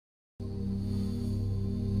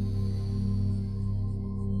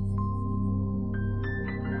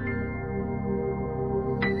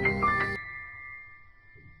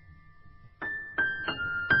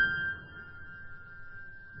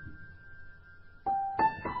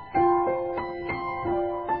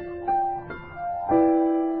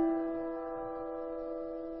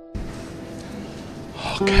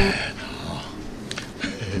Okay.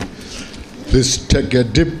 Please take a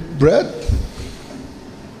deep breath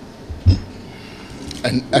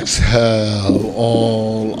and exhale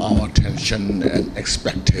all our tension and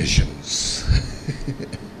expectations.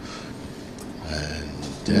 And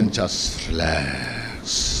then just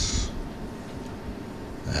relax.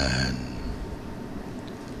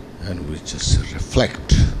 And we just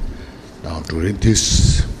reflect. Now during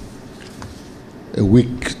this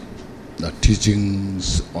week, the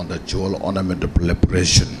teachings on the Jewel Ornament of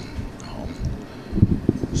Liberation.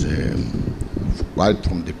 Right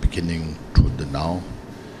from the beginning to the now,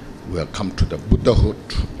 we have come to the Buddhahood.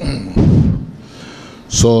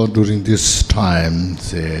 So during this time,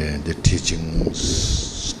 the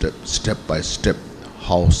teachings, step by step,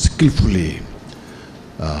 how skillfully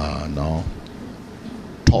now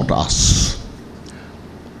taught us,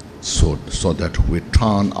 so that we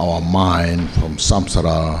turn our mind from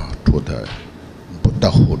samsara to the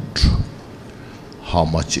Buddhahood. How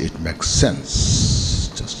much it makes sense.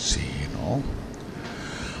 Just see,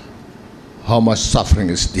 how much suffering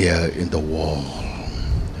is there in the world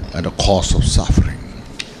and the cause of suffering.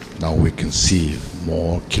 Now we can see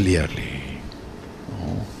more clearly.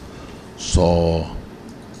 So,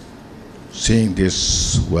 seeing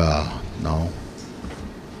this, we are now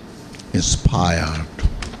inspired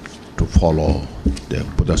to follow the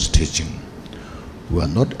Buddha's teaching. We are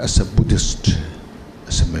not as a Buddhist,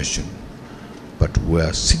 as I mentioned, but we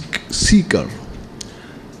are seeker,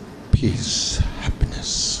 peace,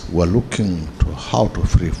 happiness. We are looking to how to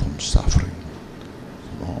free from suffering.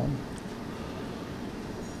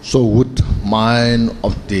 So with mind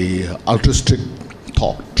of the altruistic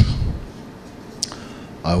thought,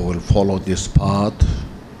 I will follow this path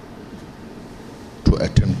to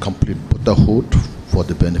attain complete Buddhahood for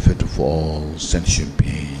the benefit of all sentient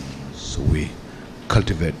beings. So we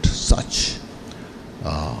cultivate such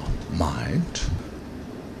mind.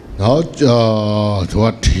 Now,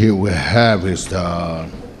 what here we have is the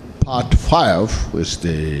part 5, is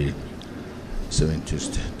the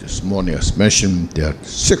 70th. This morning, as mentioned, there are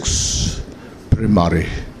 6 primary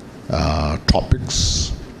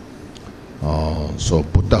topics. So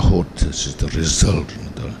Buddhahood, this is the result.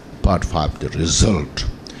 The part 5, the result.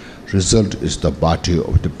 Result is the body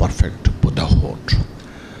of the perfect Buddhahood.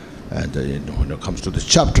 And when it comes to the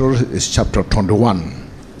chapter, it's chapter 21,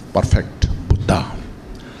 Perfect Buddha.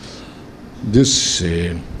 This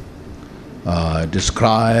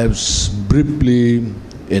describes briefly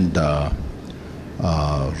in the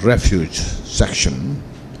refuge section.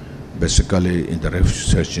 Basically, in the refuge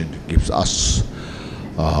section, it gives us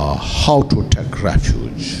how to take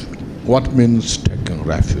refuge. What means taking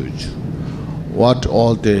refuge? What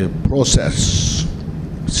all the process,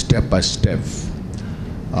 step by step,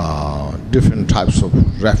 different types of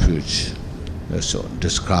refuge. So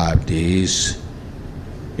describe these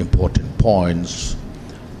important points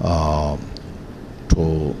to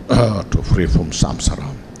free from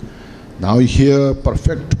samsara. Now here,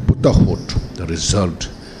 perfect Buddhahood, the result.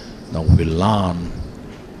 Now we learn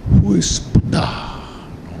who is Buddha.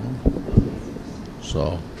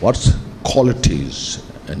 So what qualities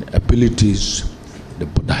and abilities the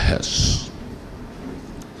Buddha has.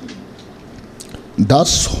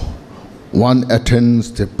 Thus, one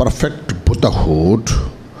attains the perfect Buddhahood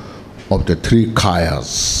of the 3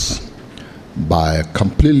 kayas by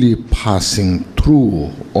completely passing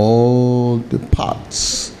through all the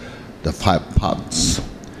paths, the 5 paths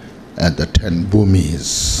and the 10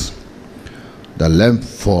 bhumis. The length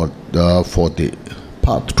for the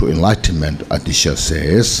path to enlightenment, Adisha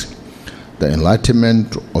says, the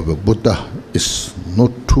enlightenment of a Buddha is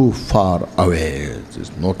not too far away.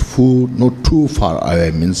 It's not too far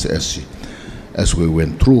away means as we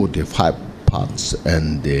went through the 5 paths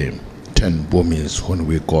and the 10 bhumis, when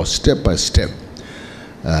we go step by step,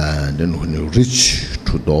 and then when you reach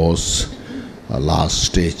to those last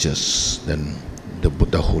stages, then the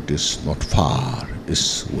Buddhahood is not far,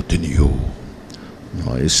 it's within you.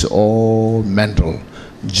 It's all mental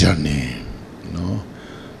journey.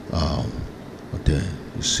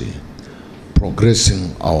 You see,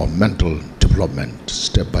 progressing our mental development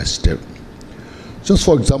step by step. Just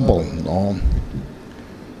for example,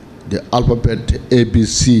 the alphabet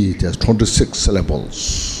ABC, there's 26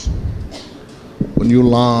 syllables. When you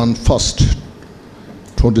learn first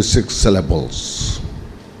 26 syllables,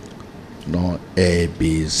 A,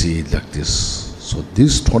 B, C, like this. So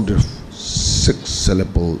this 26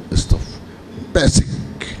 syllable is the basic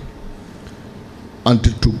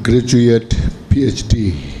until to graduate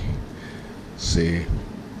PhD. See,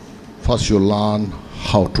 first you learn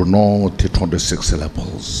how to know the 26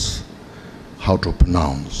 syllables, how to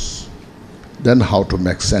pronounce. Then how to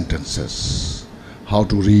make sentences, how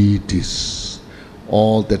to read this,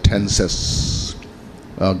 all the tenses,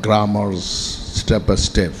 grammars, step by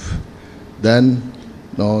step. Then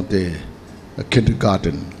the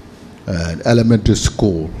kindergarten, elementary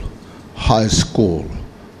school, high school,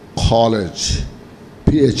 college,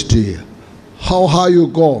 PhD, how high you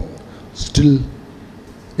go, still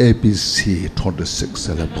ABC, 26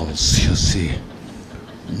 syllables, you see.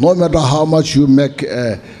 No matter how much you make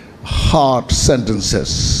hard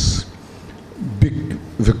sentences, big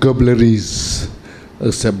vocabularies,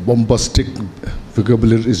 say bombastic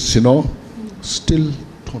vocabularies, still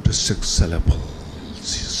 26 syllables, you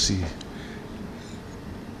see.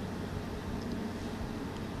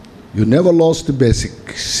 You never lost the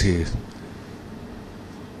basic, see.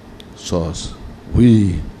 So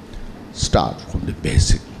we start from the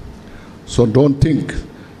basic. So don't think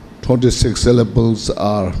 26 syllables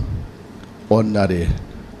are ordinary,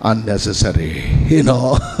 unnecessary,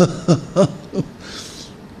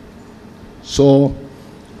 So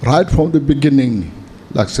right from the beginning,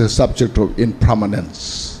 like the subject of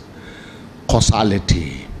impermanence,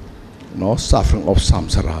 causality, suffering of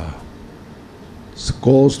samsara, it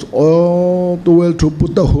goes all the way to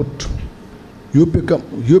Buddhahood. You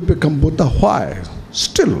become Buddha. Why?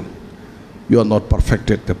 Still, you are not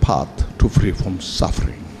perfected the path to free from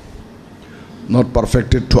suffering. Not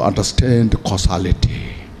perfected to understand the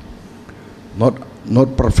causality.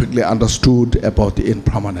 Not perfectly understood about the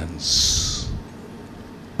impermanence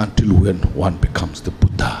until when one becomes the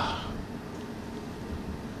Buddha.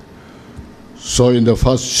 So in the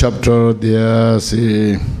first chapter there,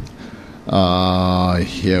 see,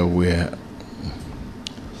 here we are.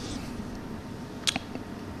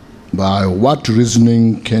 By what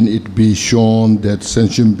reasoning can it be shown that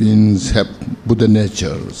sentient beings have Buddha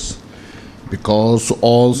natures? Because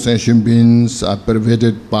all sentient beings are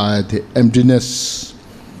pervaded by the emptiness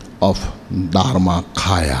of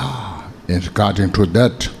Dharmakaya. In regarding to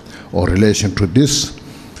that, or relation to this,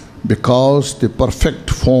 because the perfect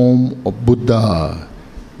form of Buddha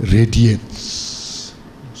radiates.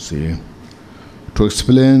 See? To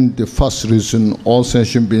explain the first reason, all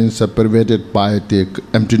sentient beings are pervaded by the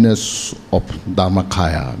emptiness of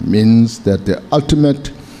Dharmakaya, means that the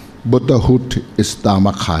ultimate Buddhahood is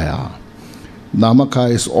Dharmakaya.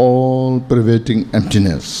 Dharmakaya is all pervading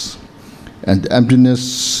emptiness, and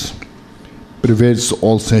emptiness pervades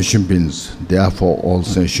all sentient beings. Therefore, all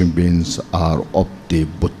sentient beings are of the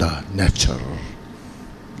Buddha nature.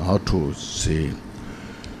 How to say?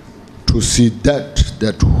 To see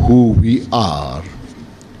that who we are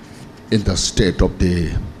in the state of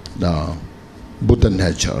the Buddha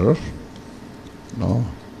nature,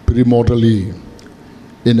 primordially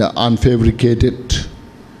in an unfabricated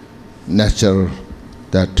nature,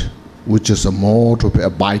 that which is a mode of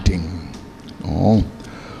abiding.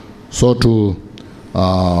 So to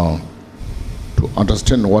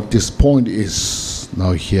understand what this point is,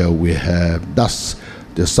 now here we have thus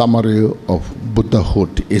the summary of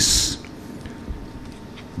Buddhahood is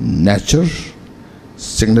nature,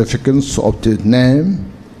 significance of the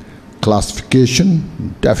name,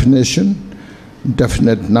 classification, definition,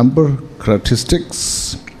 definite number,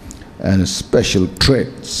 characteristics, and special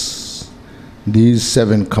traits. These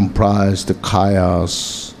 7 comprise the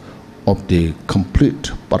kayas of the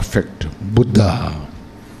complete, perfect Buddha.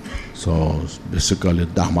 So basically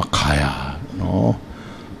Dharmakaya.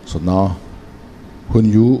 So now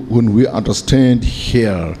when we understand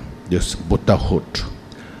here this Buddhahood,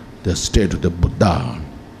 the state of the Buddha,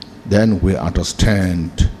 then we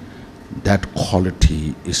understand that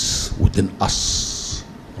quality is within us.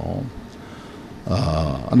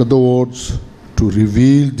 In other words, to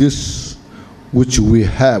reveal this which we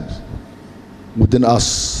have within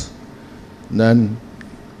us, then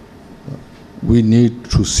we need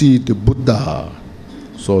to see the Buddha.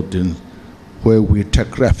 So then where we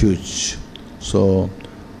take refuge, so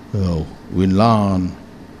we learn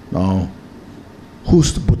now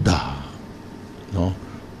who's the Buddha,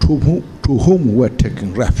 to whom we're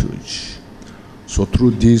taking refuge. So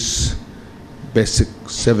through these basic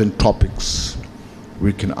 7 topics,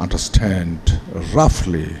 we can understand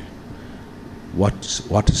roughly what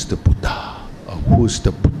is the Buddha, or who is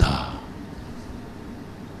the Buddha.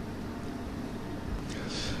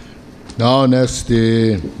 Now next,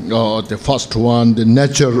 the first one, the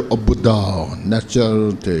nature of Buddha.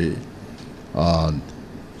 Nature,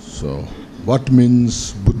 so what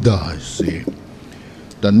means Buddha? You see,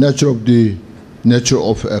 the nature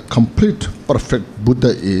of a complete, perfect Buddha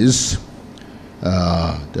is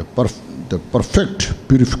the perfect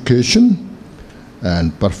purification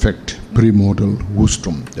and perfect primordial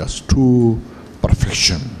wisdom. There's 2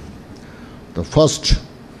 perfection. The first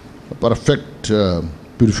perfect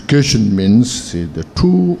purification means the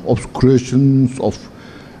two obscurations of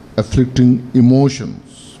afflicting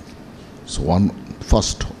emotions. So one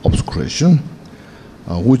first obscuration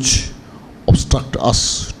which obstruct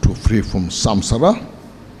us to free from samsara,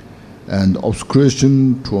 and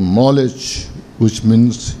obscuration to knowledge, which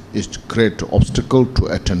means it's great obstacle to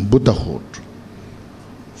attain Buddhahood.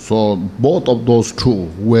 So both of those two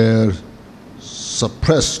were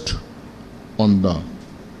suppressed on the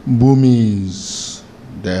bhumis.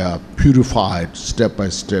 They are purified step by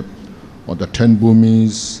step on the 10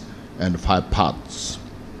 bhumis and 5 paths.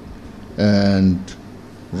 And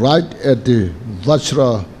right at the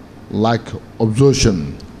Vajra-like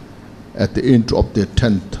absorption at the end of the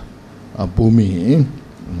 10th bhumi,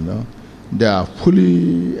 they are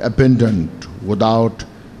fully abandoned without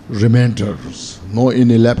remainders, no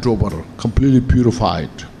any leftover, completely purified.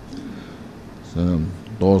 So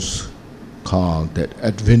those called that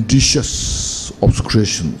adventitious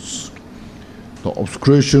obscurations. The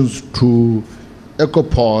obscurations to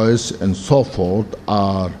equipoise and so forth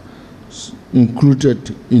are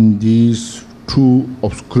included in these two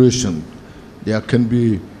obscurations. There can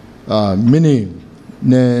be many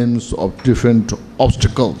names of different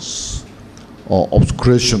obstacles or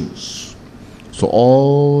obscurations. So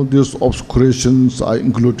all these obscurations are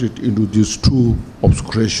included into these two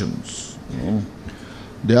obscurations.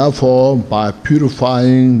 Therefore, by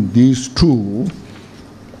purifying these two,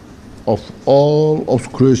 of all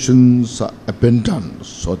obscurations are abandoned.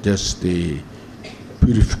 So that's the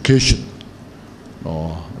purification.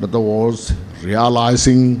 In other words,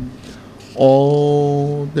 realizing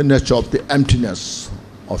all the nature of the emptiness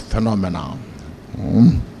of phenomena.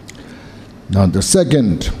 Now the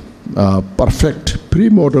second, perfect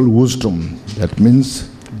premortal wisdom. That means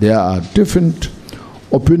there are different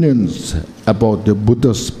opinions about the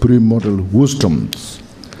Buddha's premortal wisdoms.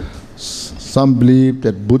 Some believe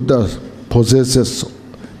that Buddha possesses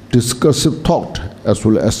discursive thought as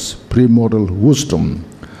well as premortal wisdom.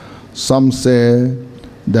 Some say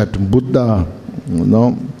that Buddha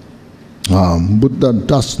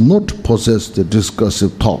does not possess the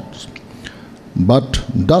discursive thoughts, but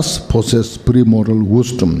does possess premortal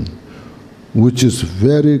wisdom, which is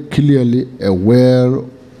very clearly aware,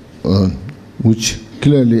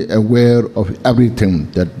 of everything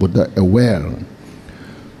that Buddha aware.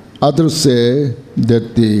 Others say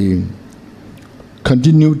that the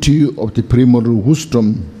continuity of the premortal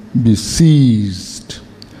wisdom be ceased.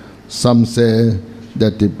 Some say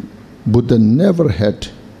that the Buddha never had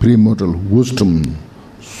premortal wisdom,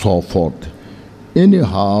 so forth.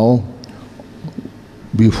 Anyhow,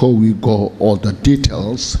 before we go all the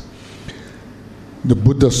details, the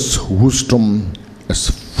Buddha's wisdom is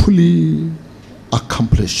fully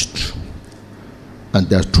accomplished. And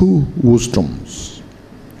there are two wisdoms.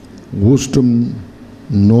 Wisdom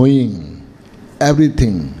knowing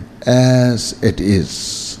everything as it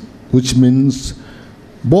is, which means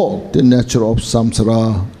both the nature of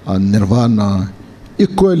samsara and nirvana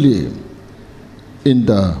equally in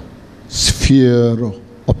the sphere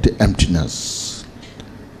of the emptiness.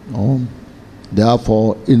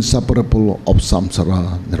 Therefore, inseparable of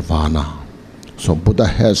samsara, nirvana. So Buddha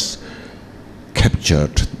has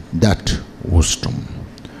captured that wisdom.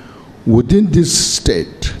 Within this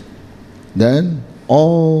state, then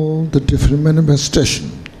all the different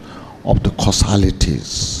manifestations of the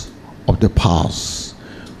causalities of the past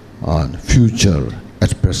and future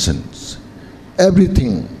at present,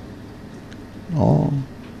 everything,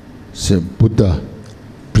 say Buddha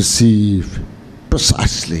perceive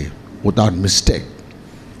precisely without mistake.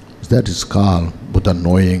 That is called Buddha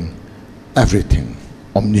knowing everything,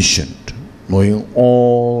 omniscient, knowing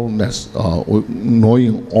all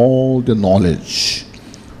the knowledge.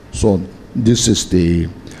 So this is the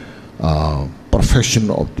perfection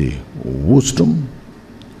of the wisdom.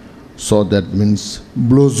 So that means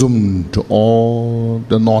blossom to all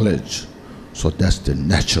the knowledge. So that's the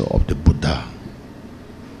nature of the Buddha.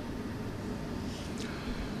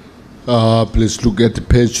 Please look at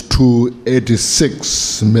page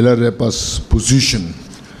 286, Milarepa's position.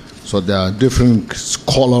 So there are different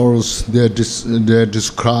scholars, they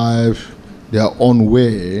describe their own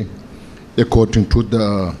way according to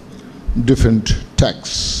the different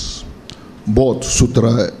texts, both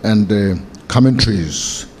sutra and the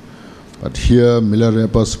commentaries. But here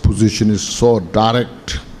Milarepa's position is so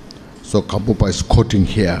direct, so Gampopa is quoting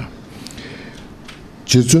here.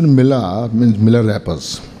 Jejun Mila means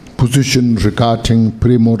Milarepa's position regarding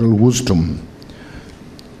premortal wisdom.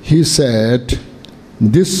 He said,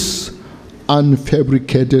 this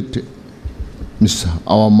unfabricated, means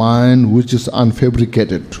our mind which is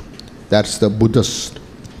unfabricated, That's the Buddhist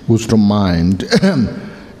wisdom mind.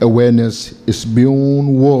 Awareness is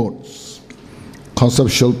beyond words,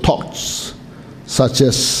 conceptual thoughts, such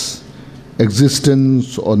as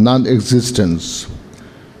existence or non-existence.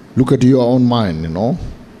 Look at your own mind,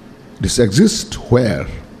 This exists where?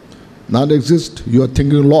 Non-exist, you are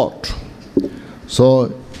thinking a lot.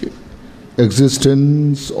 So,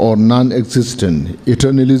 existence or non-existent,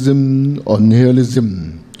 eternalism or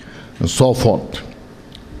nihilism, and so forth.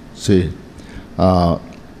 See,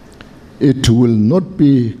 it will not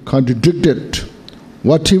be contradicted.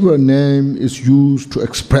 Whatever name is used to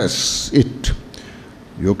express it,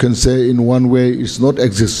 you can say in one way it's not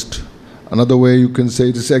exist. Another way you can say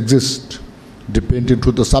it is exist, depending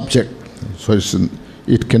to the subject. So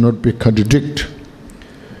it cannot be contradicted.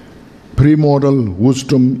 Premortal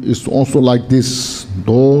wisdom is also like this.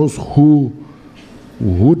 Those who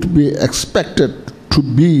would be expected to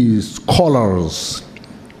be scholars,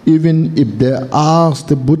 even if they ask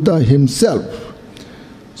the Buddha himself.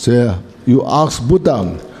 Say, you ask Buddha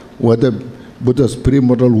whether Buddha's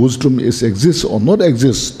premortal wisdom is exist or not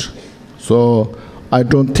exist. So I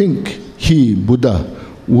don't think Buddha,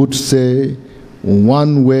 would say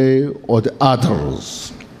one way or the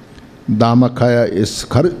others. Dharmakaya is,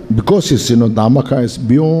 because Dharmakaya is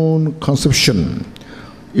beyond conception.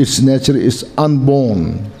 Its nature is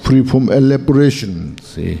unborn, free from elaboration.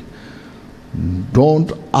 See,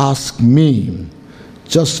 don't ask me,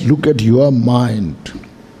 just look at your mind.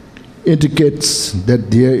 Indicates that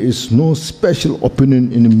there is no special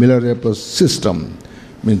opinion in Milarepa system.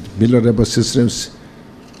 Milarepa system is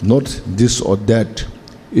not this or that,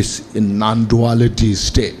 is in non-duality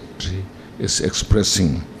state, is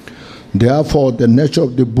expressing. Therefore, the nature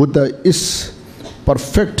of the Buddha is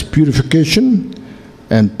perfect purification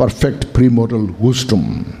and perfect premortal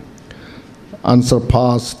wisdom.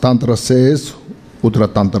 Unsurpassed Tantra says,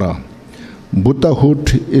 Uttara Tantra,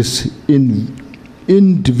 Buddhahood is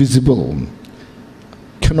indivisible,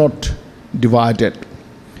 cannot divide it.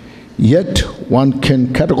 Yet one can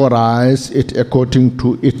categorize it according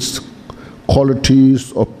to its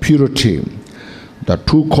qualities of purity. The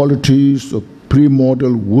two qualities of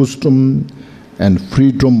premortal wisdom and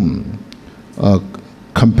freedom are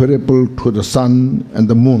comparable to the sun and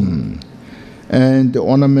the moon. And the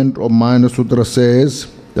ornament of Minor Sutra says,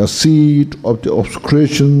 the seed of the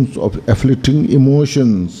obscurations of afflicting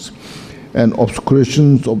emotions and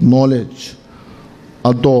obscurations of knowledge,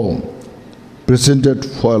 although presented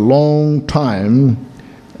for a long time,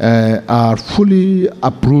 are fully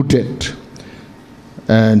uprooted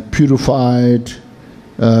and purified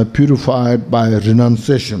by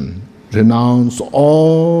renunciation. Renounce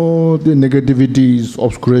all the negativities,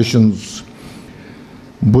 obscurations.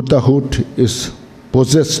 Buddhahood is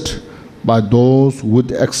possessed by those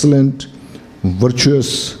with excellent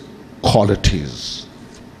virtuous qualities.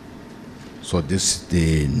 So this is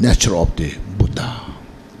the nature of the Buddha,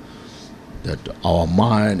 that our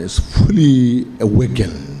mind is fully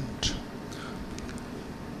awakened.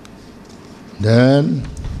 Then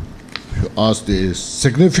you ask the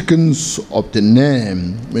significance of the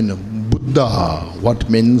name, Buddha. What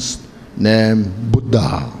means name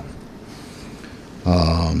Buddha?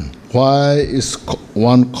 Why is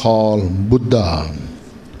one called Buddha?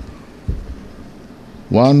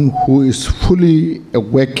 One who is fully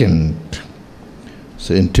awakened.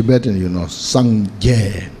 So in Tibetan,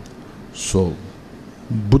 Sangye. So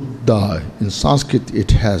Buddha, in Sanskrit,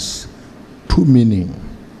 it has two meanings.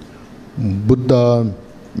 Buddha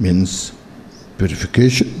means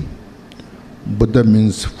purification. Buddha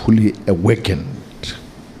means fully awakened.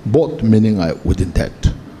 Both meaning are within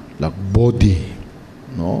that. Like Bodhi,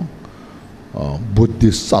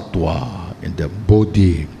 Bodhisattva in the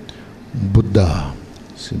Bodhi, Buddha.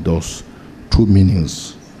 See those two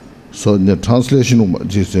meanings. So in the translation of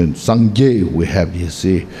Sangye, we have here,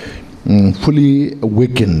 see, fully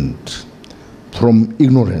awakened from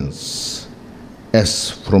ignorance,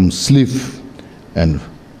 as from sleep, and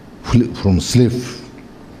from sleep.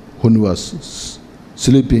 When we was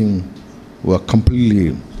sleeping, we were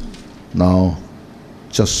completely now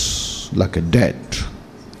just like a dead.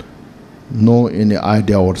 No any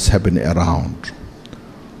idea what's happening around.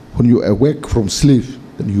 When you awake from sleep,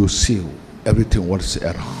 then you see everything what's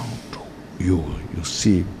around. You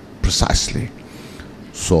see precisely.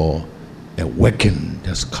 So awaken,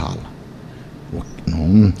 that's called.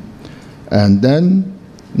 And then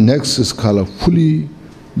next is called fully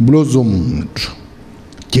blossomed.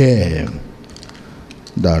 Yeah.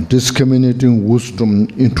 The discriminating wisdom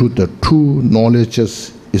into the two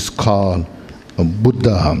knowledges is called a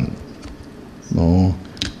Buddha.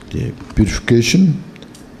 The purification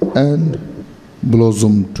and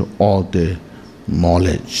blossomed all the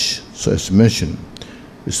knowledge. So as mentioned,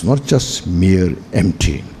 it's not just mere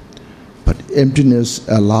empty, but emptiness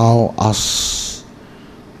allows us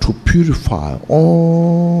to purify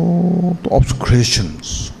all the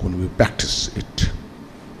obscurations when we practice it.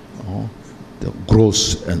 The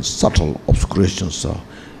gross and subtle obscurations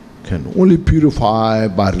can only purify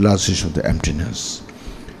by realization of the emptiness.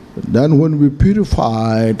 Then when we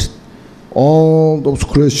purified all the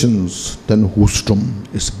obscurations, then wisdom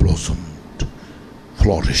is blossomed,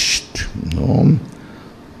 flourished.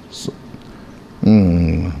 So,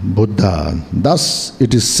 Buddha, thus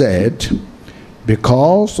it is said,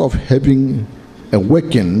 because of having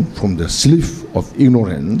awakened from the sleep of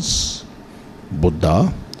ignorance,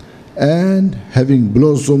 Buddha, and having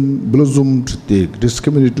blossomed the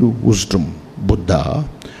discriminative wisdom, Buddha,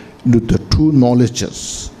 into the two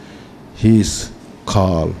knowledges, he is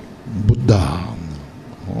called Buddha.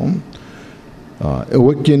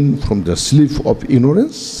 Awakened from the sleep of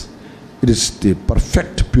ignorance, it is the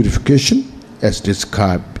perfect purification, as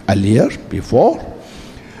described earlier, before.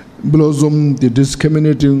 Blossom the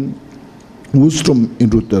discriminating wisdom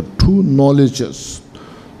into the two knowledges,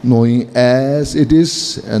 knowing as it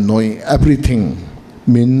is and knowing everything,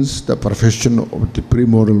 means the perfection of the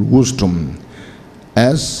primordial wisdom,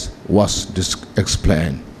 as was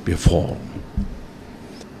explained before.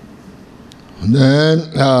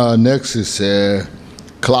 Then next is a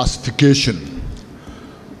classification.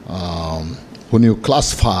 When you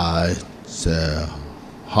classify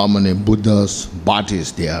how many Buddha's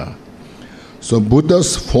bodies there are. So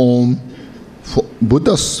Buddha's form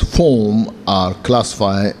are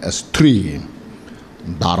classified as three: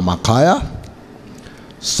 Dharmakaya,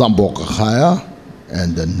 Sambhogakaya,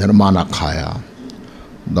 and the Nirmanakaya.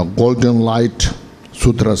 The Golden Light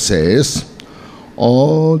Sutra says,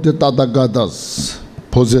 all the Tathagatas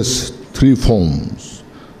possess three forms: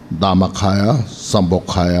 Dharmakaya,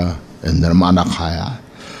 Sambhogakaya, and Nirmanakaya.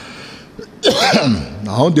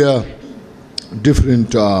 Now there are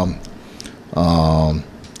different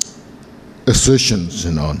assertions,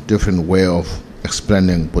 different way of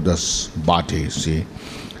explaining Buddha's body. See,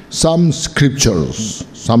 some scriptures,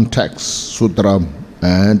 some texts, sutra,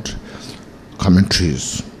 and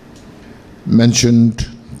commentaries mentioned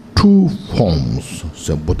two forms.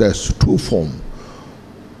 So Buddha has two forms: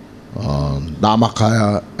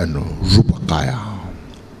 Dharmakaya and Rupakaya.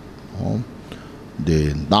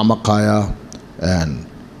 The Dharmakaya and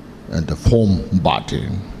the form body.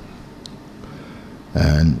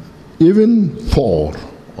 And even four,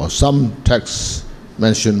 or some texts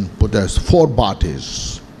mention Buddha has four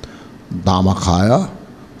bodies: Dharmakaya,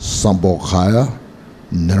 Sambhogakaya,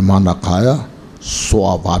 Nirmanakaya,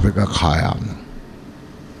 Swabhavigakaya.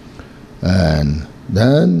 And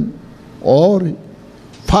then, or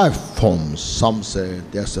five forms. Some say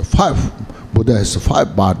there's Buddha has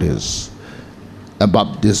five bodies.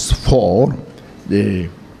 Above this four, the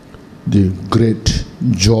great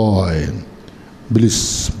joy,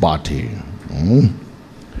 bliss body.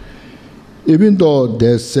 Even though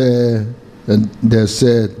they say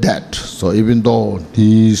that, so even though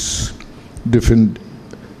these different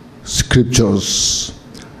scriptures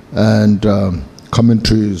and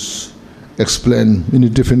commentaries explain in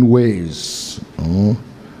different ways,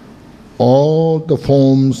 all the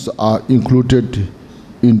forms are included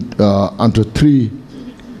in under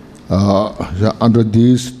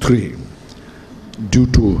these three. Due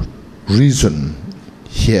to reason,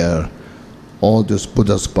 here all this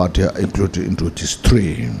Buddha's body are included into these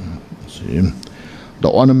three. See? The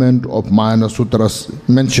Ornament of Minor Sutras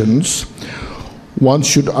mentions, one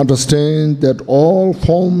should understand that all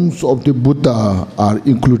forms of the Buddha are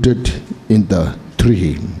included in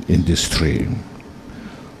these three.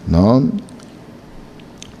 Now,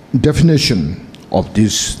 definition of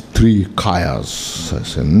these three kayas.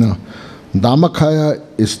 Dharmakaya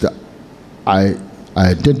is the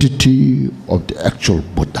identity of the actual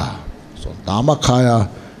Buddha. So Dharmakaya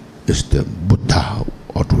is the Buddha,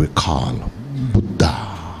 what we call Buddha.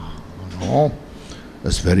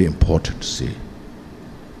 That's very important to see.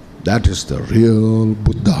 That is the real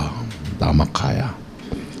Buddha, Dharmakaya.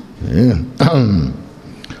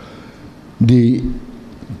 The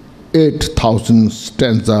 8,000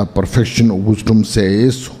 stanza Perfection of Wisdom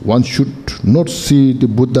says, one should not see the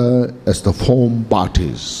Buddha as the form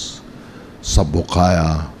bodies,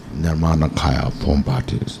 Sambhogakaya, Nirmanakaya form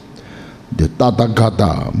bodies. The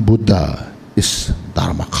Tathagata Buddha is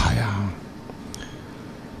Dharmakaya.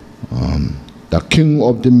 The King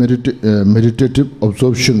of the Meditative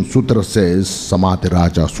Absorption Sutra says, Samadhi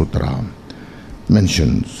Raja Sutra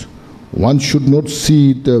mentions, one should not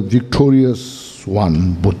see the victorious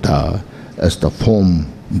one, Buddha, as the form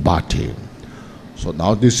body. So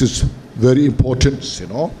now this is very important, you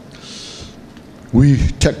know. We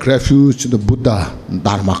take refuge in the Buddha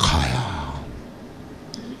Dharmakaya.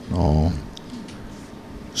 No.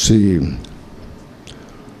 See,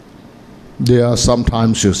 there are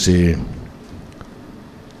sometimes, you see,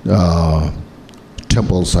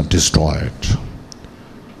 temples are destroyed,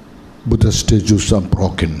 Buddha statues are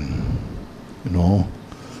broken, you know,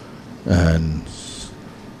 and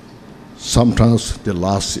sometimes they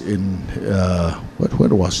last in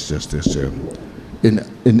what was this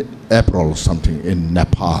in April something in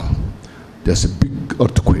Nepal. There's a big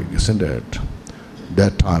earthquake, isn't it?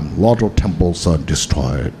 That time, a lot of temples are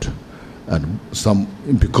destroyed, and some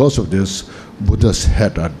because of this, Buddha's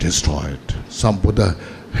head are destroyed. Some Buddha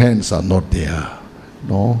hands are not there,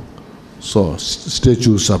 no. So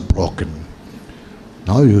statues are broken.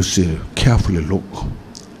 Now you see, carefully look.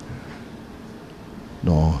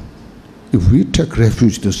 No, if we take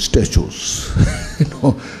refuge in the statues, you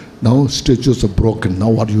know, now statues are broken. Now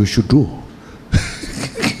what you should do?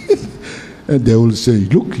 And they will say,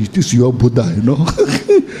 look, this is your Buddha, you know.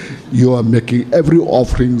 You are making every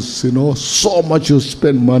offerings, you know, so much you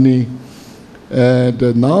spend money. And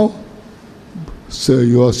now, so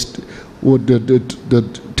you are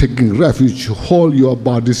taking refuge, hold your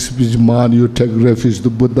body, speech, mind, you take refuge to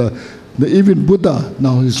Buddha. Even Buddha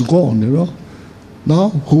now is gone, you know. Now,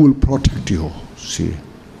 who will protect you? See,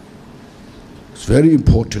 it's very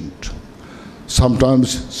important.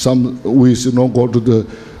 Sometimes we, you know, go to the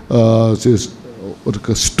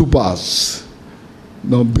stupas,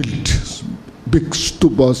 now built big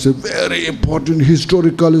stupas, very important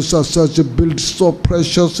historically, such a built so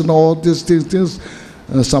precious and all these things.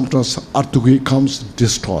 Sometimes earthquake comes,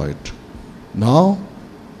 destroyed. Now,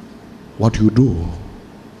 what you do?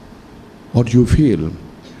 What you feel?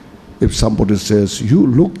 If somebody says, you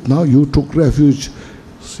look, now you took refuge,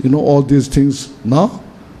 you know, all these things, now,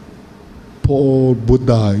 poor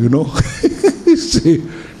Buddha, you know. See?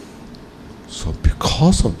 So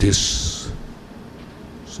because of this,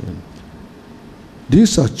 see,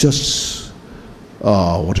 these are just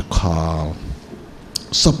what you call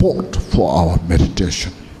support for our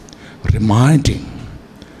meditation, reminding,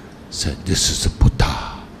 say, this is a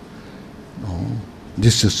Buddha, no?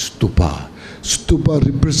 This is stupa. Stupa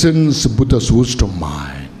represents Buddha's wisdom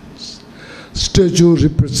mind. Statue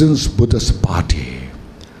represents Buddha's body.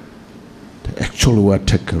 Actually, we are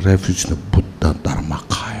taking refuge in the Buddha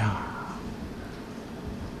Dharmakaya.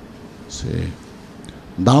 See,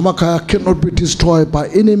 Dharmakaya cannot be destroyed by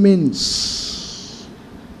any means.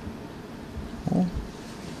 Oh.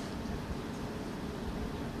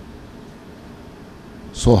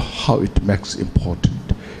 So how it makes important.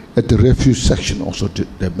 At the refuge section also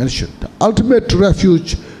they mentioned the ultimate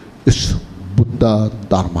refuge is Buddha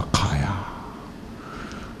Dharmakaya.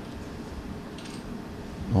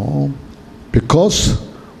 No, because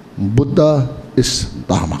Buddha is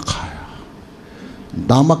Dharmakaya.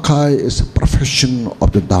 Dharmakaya is a profession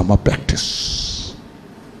of the Dharma practice.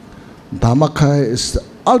 Dharmakaya is the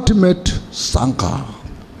ultimate Sangha.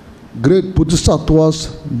 Great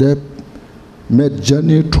Bodhisattvas, they made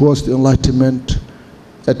journey towards the enlightenment,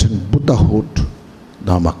 attained Buddhahood,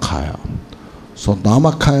 Dharmakaya. So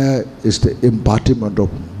Dharmakaya is the embodiment of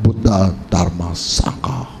Buddha, Dharma,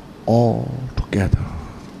 Sangha, all together.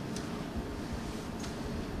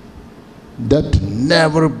 That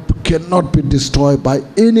never cannot be destroyed by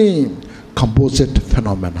any composite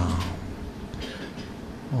phenomena.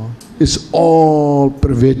 It's all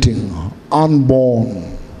pervading,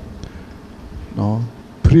 unborn, no?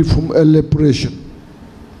 Free from elaboration,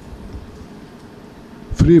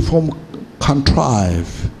 free from contrive,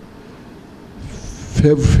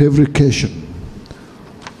 fabrication.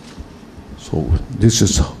 So this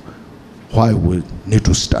is why we need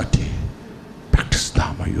to study, practice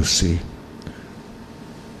Dharma, you see.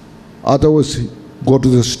 Otherwise, go to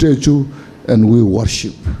the statue and we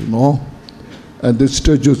worship, you know. And the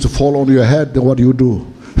statues fall on your head, then what do you do?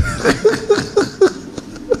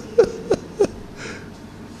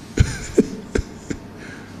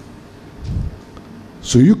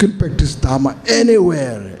 So you can practice Dharma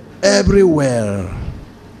anywhere, everywhere.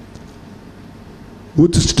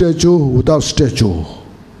 With statue, without statue.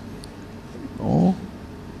 No?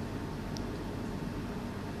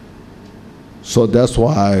 So that's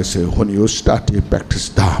why I say when you study, practice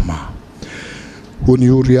Dharma, when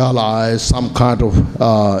you realize some kind of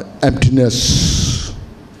emptiness,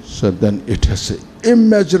 so then it has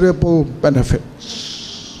immeasurable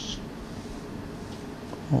benefits.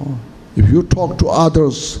 If you talk to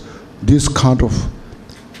others this kind of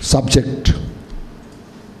subject,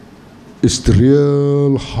 is the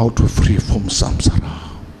real how to free from samsara.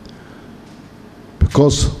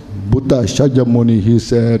 Because Buddha Shakyamuni, he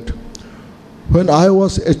said, when I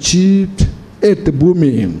was achieved at the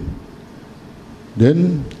Bhumi,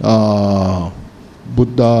 then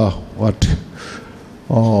Buddha,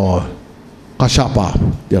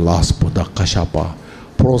 Kashyapa, the last Buddha Kashyapa,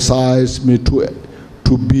 prophesied me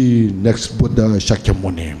to be next Buddha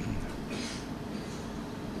Shakyamuni.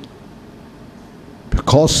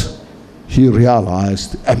 Because he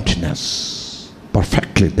realized emptiness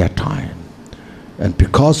perfectly that time. And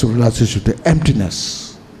because of realization of the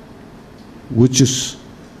emptiness, which is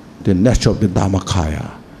the nature of the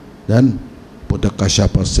Dharmakaya, then Buddha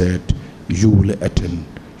Kashyapa said, you will attain,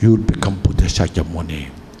 you will become Buddha Shakyamuni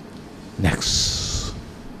next.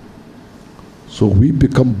 So we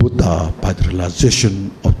become Buddha by the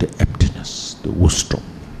realization of the emptiness, the wisdom.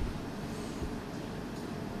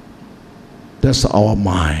 That's our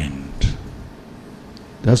mind.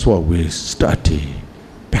 That's why we study,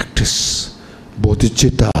 practice.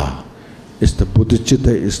 Bodhicitta is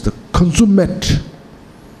the consummate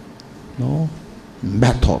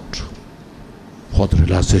method for the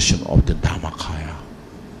realization of the Dharmakaya.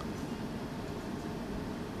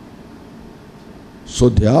 So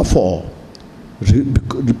therefore,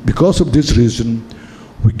 because of this reason,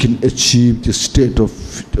 we can achieve the state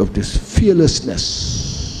of this fearlessness.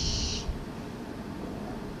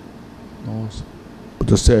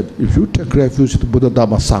 Buddha said, if you take refuge in the Buddha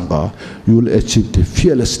Dhamma Sangha, you will achieve the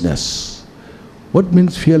fearlessness. What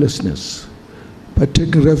means fearlessness? By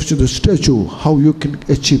taking refuge in the statue, how you can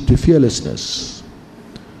achieve the fearlessness?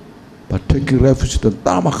 By taking refuge in the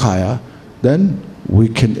Dharmakaya, then we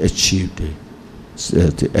can achieve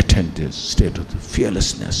attain the state of the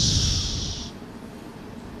fearlessness.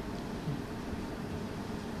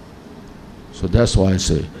 So that's why I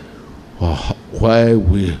say, why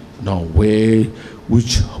we know way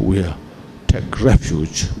which we take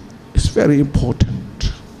refuge is very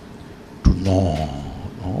important to know.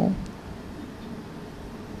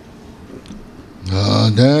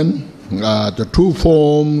 Then the two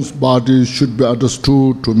forms bodies should be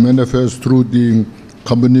understood to manifest through the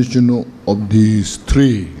combination of these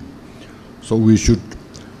three. So we should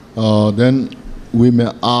then we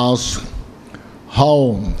may ask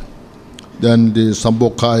how then the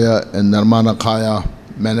Sambhogakaya and Nirmanakaya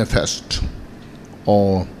manifest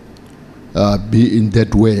or be in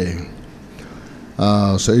that way.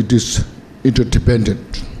 So it is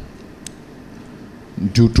interdependent.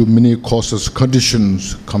 Due to many causes,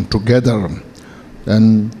 conditions come together,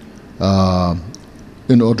 and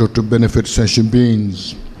in order to benefit sentient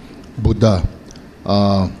beings, Buddha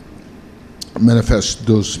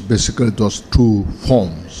manifests basically those two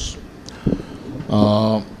forms.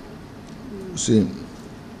 See,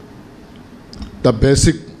 the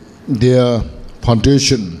basic, their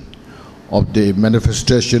foundation of the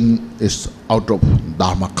manifestation is out of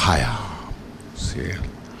Dharmakaya. See,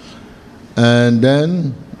 and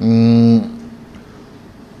then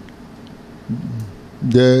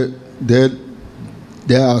they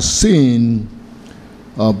are seen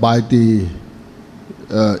by the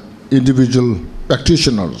individual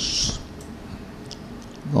practitioners.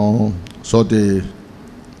 So the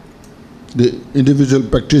individual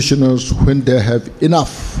practitioners, when they have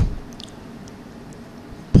enough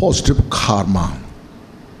positive karma,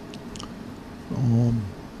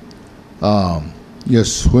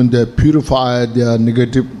 yes, when they purify their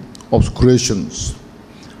negative obscurations,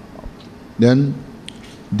 then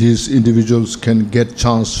these individuals can get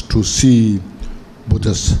chance to see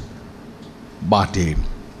Buddha's body,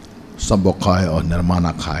 Sambhogakaya or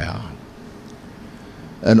Nirmanakaya.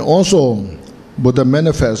 And also, Buddha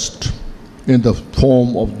manifests in the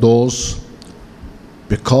form of those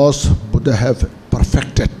because Buddha have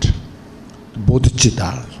perfected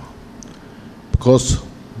bodhicitta. Because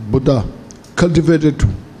Buddha cultivated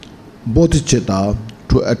bodhicitta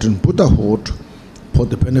to attain Buddhahood for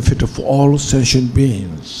the benefit of all sentient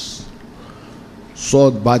beings. So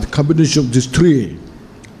by the combination of these three,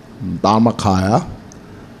 Dharmakaya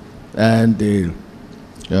and the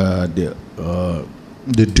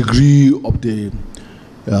degree of the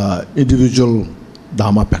individual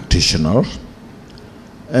Dharma practitioner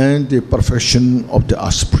and the perfection of the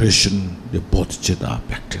aspiration, the bodhicitta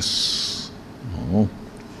practice.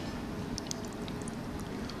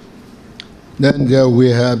 Then there we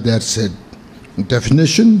have that said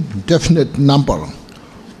definition, definite number.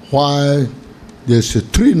 Why there's a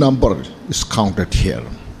three number is counted here.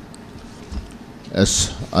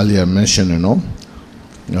 As earlier mentioned,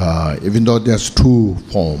 even though there's two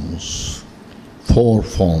forms, 4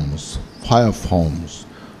 forms, 5 forms,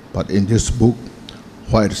 but in this book,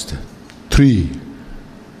 why is three,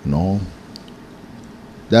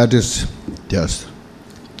 that is just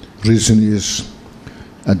reason is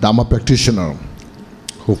a Dharma practitioner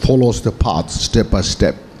who follows the path step by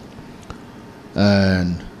step,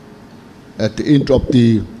 and at the end of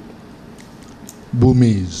the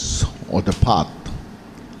bhumis or the path,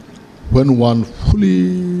 when one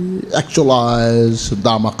fully actualizes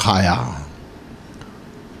Dharmakaya,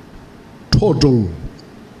 total,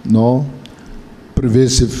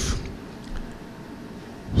 pervasive,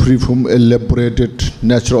 free from elaborated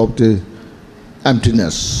nature of the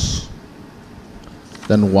emptiness,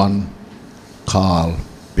 then one call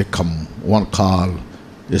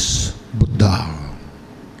is Buddha.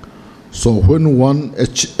 So when one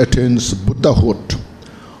attains Buddhahood,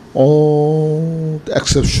 all the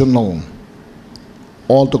exceptional,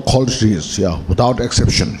 all the qualities, without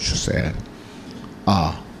exception, should say,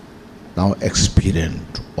 are now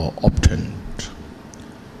experienced or obtained,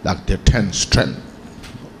 like the 10 strength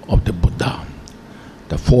of the Buddha,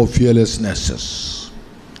 the 4 fearlessnesses,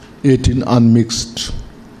 18 unmixed,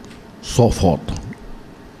 so forth.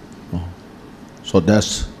 So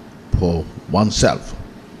that's for oneself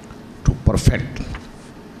to perfect,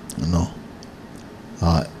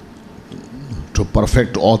 to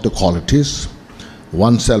perfect all the qualities.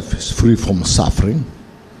 Oneself is free from suffering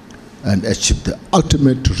and achieve the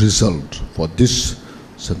ultimate result for this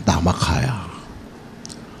Dharmakaya.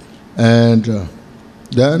 And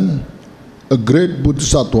then a great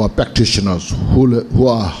Bodhisattva practitioners who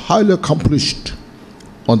are highly accomplished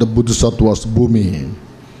on the Bodhisattva's bhumi,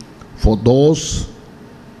 for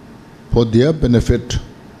their benefit,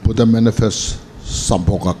 Buddha manifests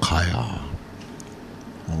Sambhogakaya.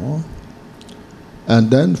 And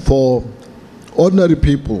then for ordinary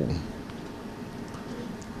people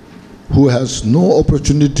who has no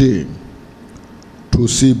opportunity to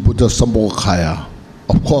see Buddha Sambhogakaya,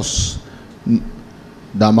 of course,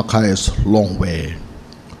 Dharmakaya is a long way.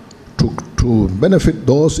 To benefit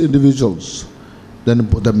those individuals, then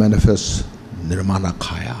Buddha manifests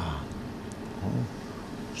Nirmanakaya.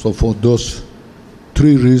 So for those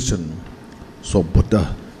 3 reasons, so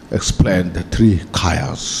Buddha explained the 3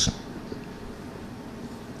 kayas.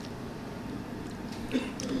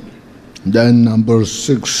 Then number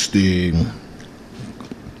 16,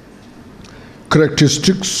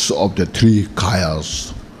 characteristics of the 3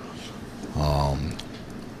 kayas.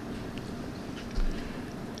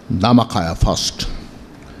 Dharmakaya first.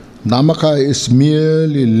 Dharmakaya is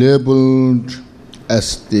merely labeled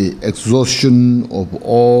as the exhaustion of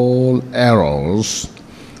all errors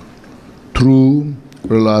through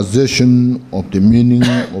realization of the meaning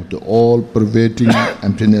of the all-pervading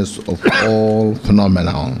emptiness of all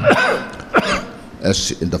phenomena.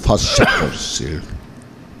 As in the first chapter, see,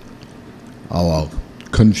 our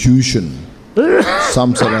confusion,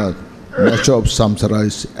 samsara, nature of samsara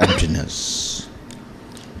is emptiness.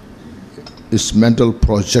 Its mental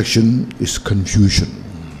projection is confusion.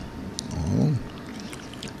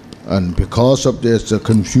 And because of this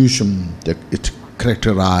confusion, it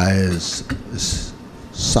characterizes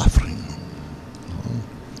suffering.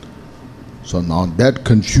 So now that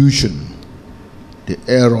confusion, the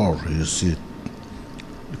error, you see,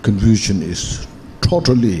 the confusion is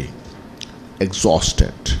totally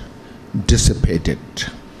exhausted, dissipated.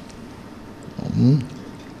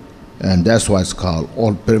 And that's why it's called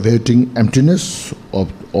all-pervading emptiness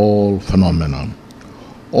of all phenomena,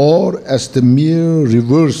 or as the mere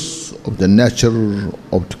reverse of the nature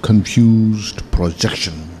of the confused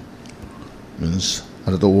projection. Means,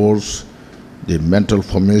 in other words, the mental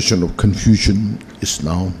formation of confusion is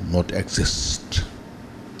now not exist.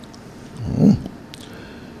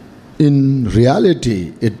 In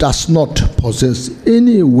reality, it does not possess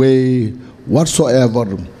any way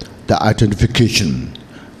whatsoever the identification.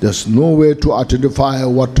 There's no way to identify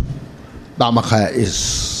what Dharmakaya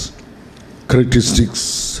is,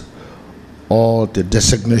 characteristics, or the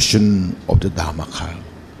designation of the Dharmakaya.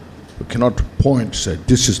 We cannot point, say,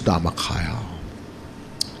 this is Dharmakaya.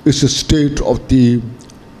 It's a state of the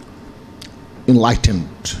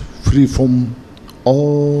enlightened, free from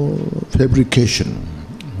all fabrication.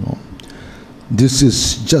 This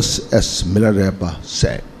is just as Milarepa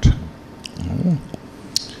said.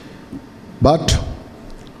 But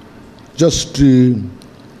just to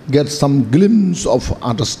get some glimpse of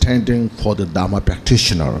understanding for the Dharma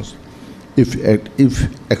practitioners, if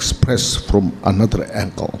expressed from another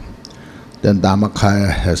angle, then Dharmakaya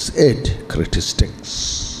has 8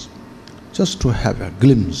 characteristics. Just to have a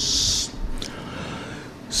glimpse.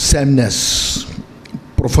 Sameness,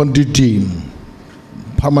 profundity,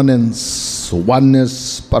 permanence,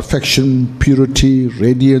 oneness, perfection, purity,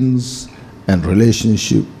 radiance, and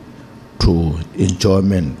relationship to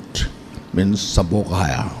enjoyment means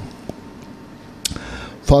Sambhogakaya.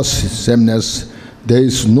 First, sameness, there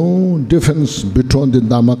is no difference between the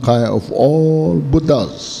Dhammakaya of all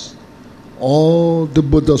Buddhas, all the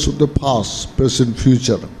Buddhas of the past, present,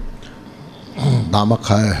 future.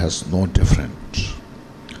 Dhammakaya has no difference.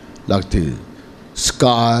 Like the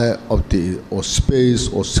sky of the, or space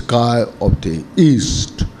or sky of the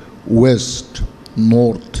east, west,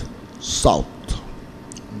 north, south,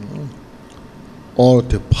 or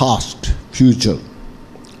the past, future.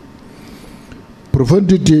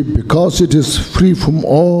 Profundity, because it is free from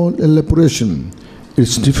all elaboration,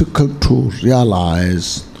 it's difficult to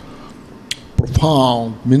realize.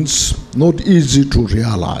 Profound means not easy to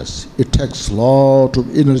realize. It takes a lot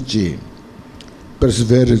of energy,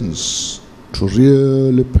 perseverance to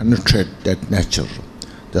really penetrate that nature.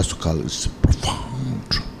 That's called it's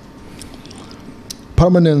profound.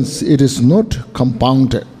 Permanence, it is not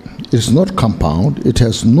compounded. It is not compound. It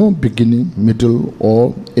has no beginning, middle,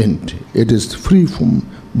 or end. It is free from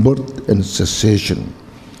birth and cessation.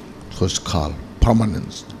 So it's called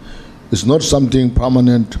permanence. It's not something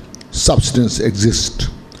permanent. Substance exists.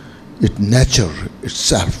 Its nature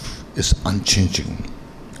itself is unchanging.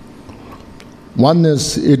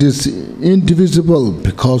 Oneness, it is indivisible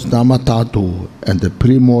because Dhammadhatu and the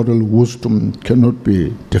premortal wisdom cannot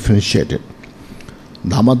be differentiated.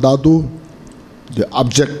 Dhammadhatu, the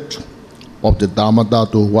object of the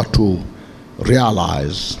Dhammadhatu, what to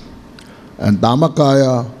realize. And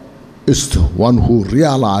Dhammakaya is the one who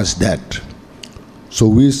realized that. So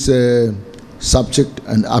we say subject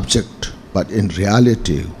and object, but in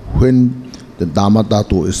reality, when the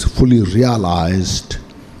Dhammadhatu is fully realized,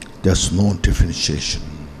 there's no differentiation.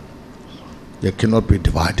 They cannot be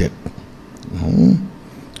divided.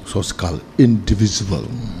 So it's called indivisible.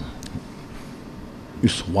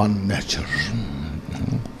 It's one nature.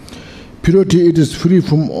 Purity, it is free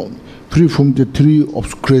from the three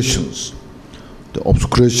obscurations. The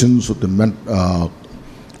obscurations of the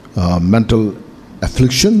mental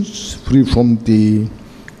afflictions, free from the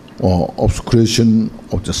obscuration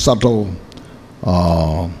of the subtle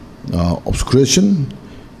obscuration,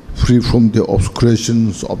 free from the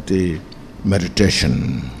obscurations of the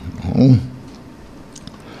meditation.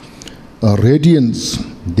 Radiance,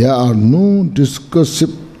 there are no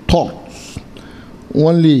discursive thoughts,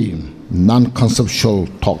 only non-conceptual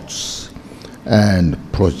thoughts and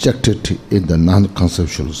projected in the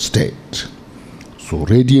non-conceptual state. So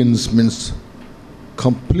radiance means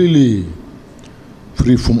completely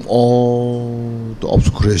free from all the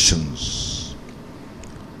obscurations.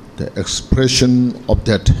 The expression of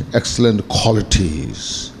that excellent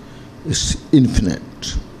qualities is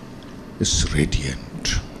infinite, is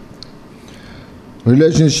radiant.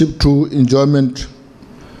 Relationship to enjoyment,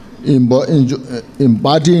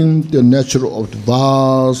 embodying the nature of the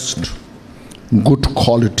vast good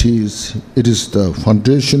qualities, it is the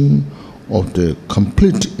foundation of the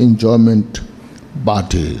complete enjoyment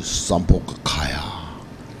body, Sambhogakaya.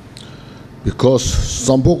 Because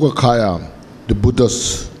Sambhogakaya, the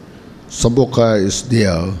Buddha's Sambhogakaya is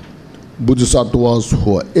there. Bodhisattvas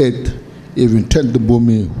who ate, even tell the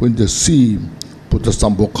Bhumi, when they see Buddha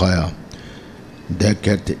Sambhogakaya, they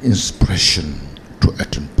get the inspiration to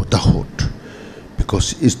attain Buddhahood,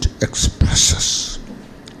 because it expresses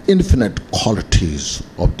infinite qualities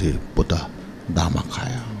of the Buddha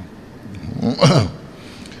Dhammakaya.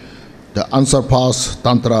 The unsurpassed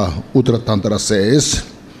Tantra, Uttara Tantra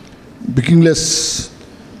says, beginningless,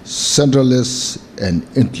 centerless, and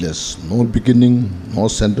endless. No beginning, no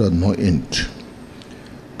center, no end.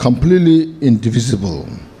 Completely indivisible,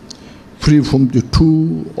 free from the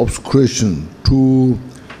two obscuration, two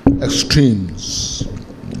extremes,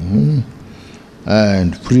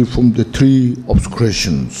 and free from the three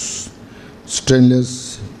obscurations,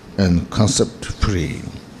 stainless and concept-free.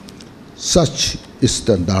 Such is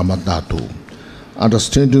the Dhammadhatu.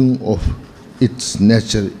 Understanding of its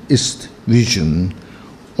nature is vision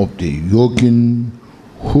of the yogin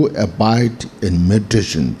who abide in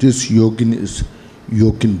meditation. This yogin is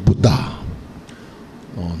yogin Buddha,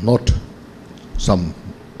 not some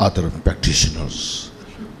other practitioners.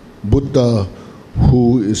 Buddha,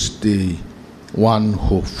 who is the one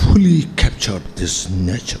who fully captured this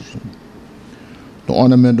nature. The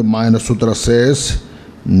Ornament of Minor Sutra says,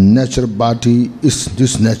 nature body is,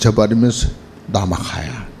 this nature body means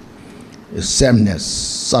Dhammakaya, is sameness,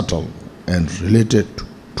 subtle, and related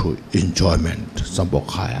to enjoyment,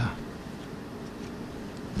 Sambhogakaya.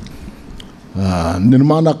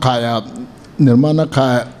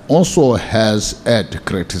 Nirmanakaya also has 8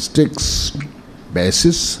 characteristics: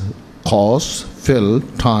 basis, cause, fill,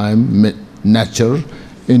 time, nature,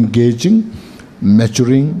 engaging,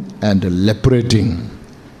 maturing, and liberating.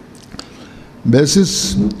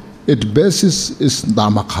 Basis is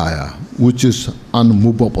Dharmakaya, which is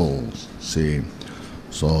unmovable. See,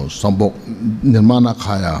 so Sambhog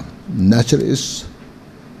Nirmanakaya, nature is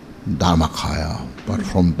Dharmakaya, but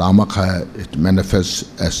from Dharmakaya it manifests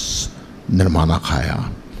as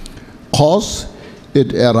Nirmanakaya. Cause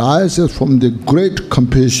it arises from the great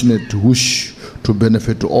compassionate wish to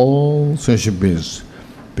benefit all sentient beings,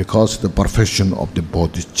 because the perfection of the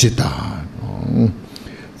bodhicitta.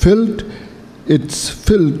 Its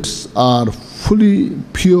fields are fully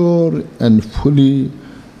pure and fully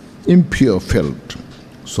impure field.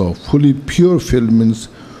 So fully pure field means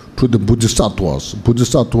to the bodhisattvas.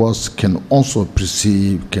 Bodhisattvas can also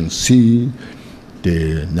perceive, can see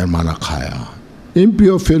the Nirmanakaya.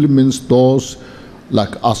 Impure field means those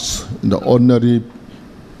like us, the ordinary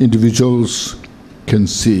individuals, can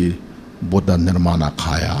see Buddha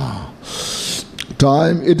Nirmanakaya.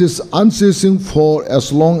 Time, it is unceasing for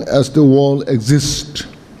as long as the world exists.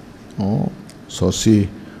 So see,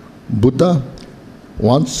 Buddha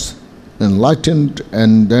once enlightened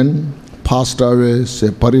and then passed away, say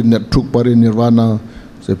took parinirvana,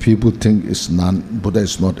 so people think Buddha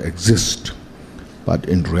is not exist. But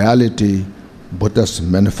in reality, Buddha's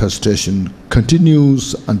manifestation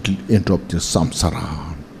continues until end of the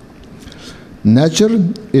samsara.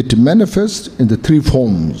 Nature, it manifests in the three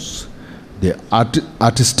forms. The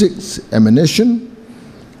artistic emanation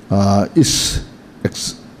is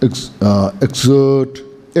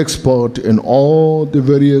expert in all the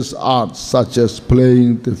various arts, such as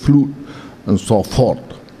playing the flute and so forth.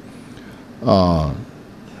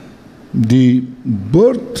 The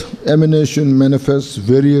birth emanation manifests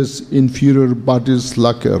various inferior bodies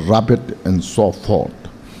like a rabbit and so forth.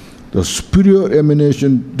 The superior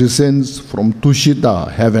emanation descends from Tushita,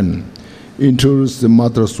 heaven, enters the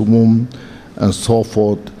mother's womb, and so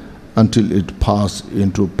forth until it passes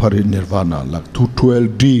into parinirvana, like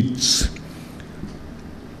 12 deeds.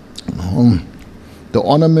 The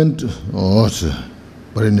ornament,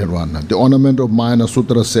 parinirvana. The ornament of Mayana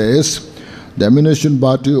Sutra says, the emanation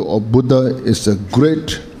body of Buddha is a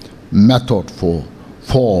great method for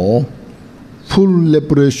full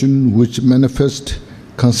liberation, which manifests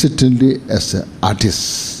consistently as an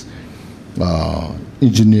artist,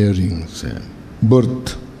 engineering,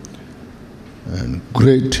 birth, and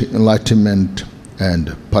great enlightenment,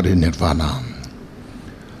 and parinirvana.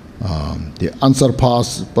 The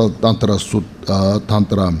unsurpassed Tantra,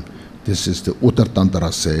 this is the Uttar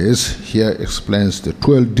Tantra says, here explains the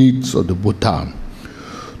 12 deeds of the Buddha.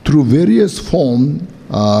 Through various forms,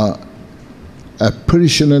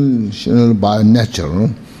 apparitional by nature,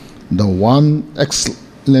 the one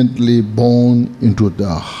excellently born into the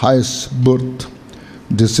highest birth,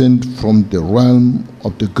 descend from the realm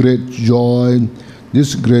of the great joy.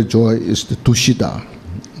 This great joy is the Tushita,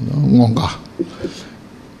 Ngonga.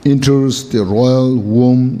 Enters the royal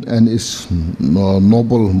womb and is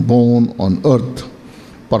noble born on earth,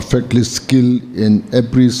 perfectly skilled in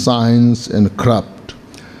every science and craft,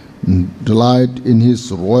 delight in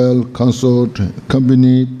his royal consort,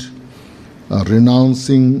 accompanied,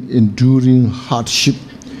 renouncing enduring hardship,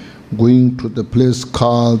 going to the place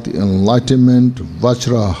called enlightenment,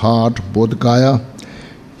 Vajra heart, Bodhgaya.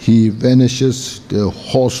 He vanishes the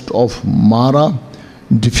host of Mara,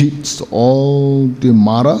 defeats all the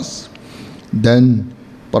Maras, then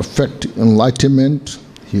perfect enlightenment,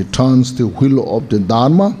 he turns the wheel of the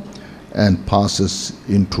Dharma and passes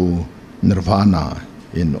into Nirvana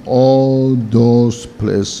in all those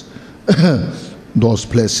places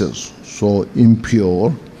so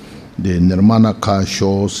impure. The Nirmanakaya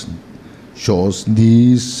shows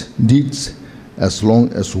these deeds as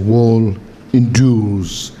long as world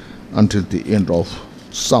endures until the end of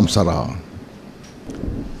samsara.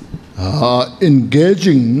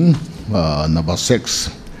 Engaging, number 6,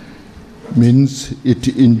 means it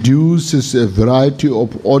induces a variety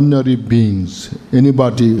of ordinary beings,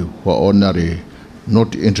 anybody who are ordinary,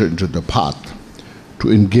 not enter into the path,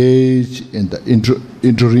 to engage in the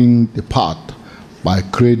entering the path by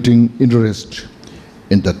creating interest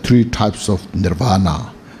in the 3 types of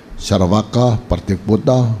nirvana, Saravaka,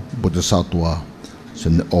 Pratyekbuddha, Bodhisattva,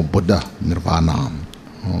 or Buddha Nirvana.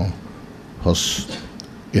 Thus,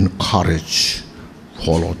 encourage,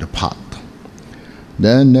 follow the path.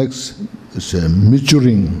 Then next is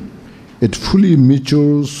maturing. It fully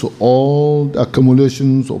matures all the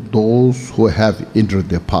accumulations of those who have entered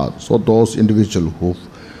the path. So those individuals who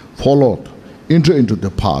followed, enter into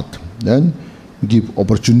the path, then give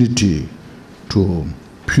opportunity to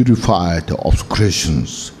purify the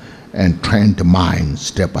obscurations and train the mind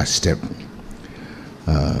step by step.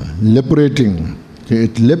 liberating.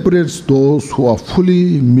 It liberates those who are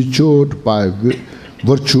fully matured by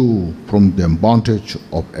virtue from the bondage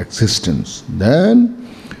of existence. Then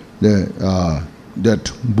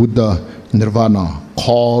that Buddha Nirvana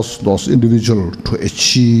caused those individuals to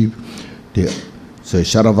achieve the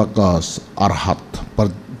Sharavaka's Arhat,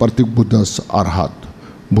 Partik Buddha's Arhat,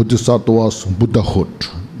 Bodhisattva's Buddhahood.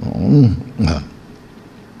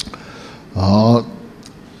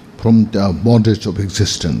 From the bondage of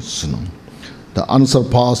existence. The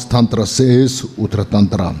unsurpassed Tantra says, Uttara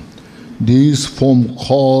Tantra, these form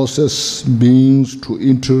causes beings to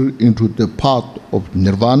enter into the path of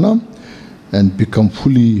nirvana and become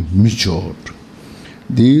fully matured.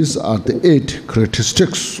 These are the 8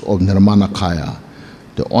 characteristics of Nirmanakaya.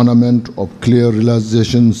 The ornament of clear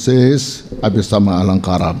realization says, Abhisama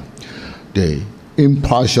Alankara, the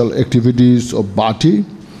impartial activities of bhati,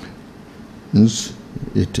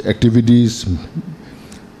 activities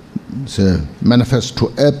manifest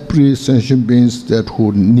to every sentient beings that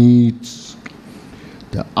who needs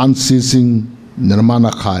the unceasing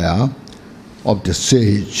Nirmanakaya of the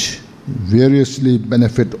sage variously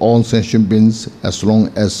benefit all sentient beings as long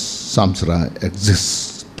as samsara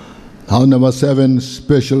exists. How number 7,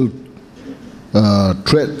 special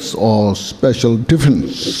traits or special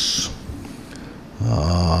difference.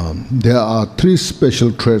 There are 3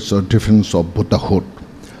 special traits or difference of Buddhahood.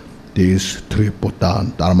 These 3 Buddha,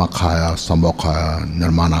 Dharmakaya, Sambhogakaya,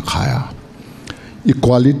 Nirmanakaya.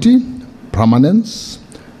 Equality, permanence,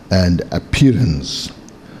 and appearance.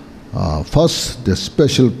 First, the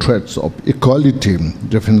special traits of equality,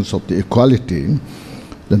 difference of the equality.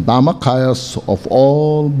 The Dharmakayas of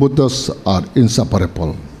all Buddhas are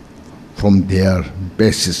inseparable from their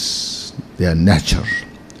basis, their nature.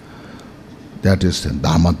 That is the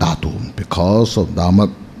Dharma Dhatu. Because of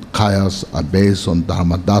Dharmakayas are based on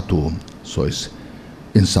Dharma Dhatu, so it's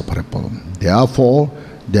inseparable. Therefore,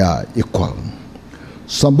 they are equal.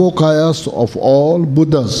 Sambhogakayas of all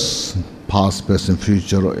Buddhas, past, present,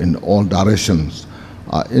 future, in all directions,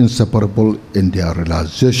 are inseparable in their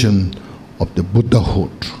realization of the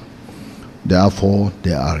Buddhahood. Therefore,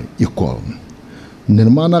 they are equal.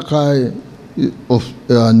 Nirmanakayas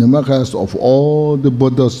of all the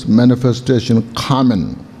Buddha's manifestation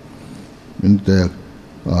common, they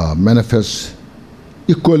manifest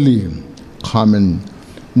equally common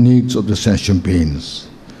needs of the sentient beings,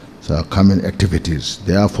 so common activities.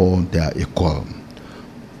 Therefore, they are equal.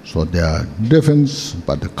 So they are different,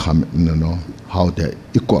 but how they are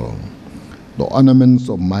equal. The ornaments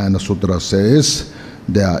of Mahayana Sutra says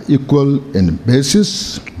they are equal in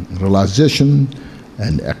basis, realization,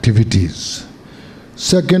 and activities.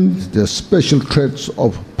 Second, the special traits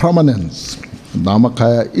of permanence.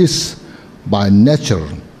 Dharmakaya is by nature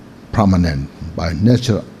permanent, by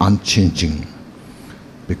nature unchanging,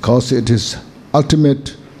 because it is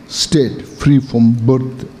ultimate state free from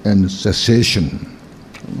birth and cessation.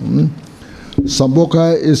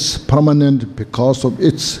 Sambhogakaya is permanent because of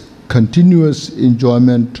its continuous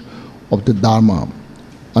enjoyment of the Dharma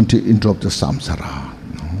until interrupt the samsara.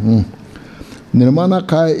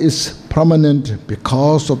 Nirmanakaya is permanent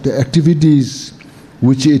because of the activities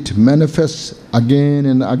which it manifests again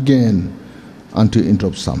and again until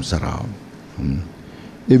interrupt samsara.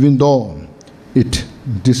 Even though it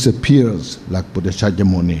disappears, like Buddha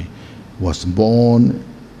Shakyamuni was born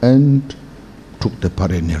and took the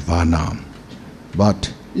parinirvana.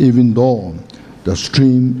 But even though the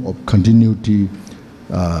stream of continuity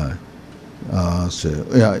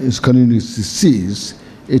is continuously ceased,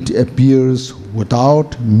 it appears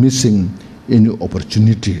without missing any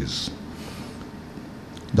opportunities.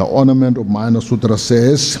 The ornament of Mahayana Sutra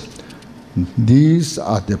says, these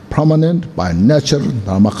are the permanent by nature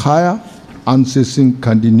Dharmakaya, unceasing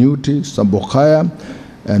continuity Sambhogakaya,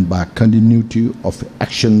 and by continuity of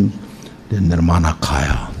action the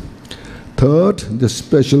Nirmanakaya. Third, the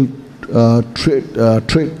special trait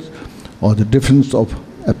or the difference of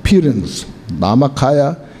appearance.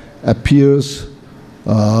 Dharmakaya appears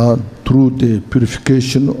through the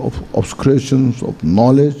purification of obscurations of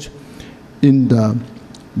knowledge in the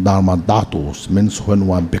Dharma Dhatus. Means when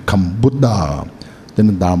one become Buddha, then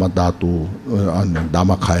the Dharma Dhatu and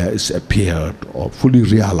Dharmakaya is appeared or fully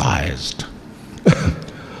realized.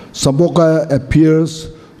 Sambhogakaya appears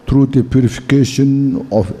through the purification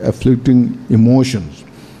of afflicting emotions.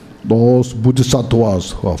 Those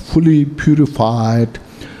Bodhisattvas who are fully purified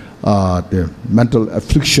the mental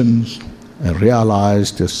afflictions and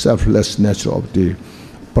realize the selfless nature of the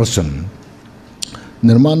person.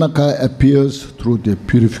 Nirmanakaya appears through the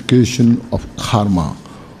purification of karma.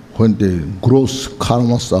 When the gross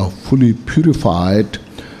karmas are fully purified,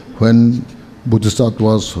 when Bodhisattva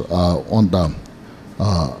was on the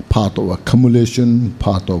path of accumulation,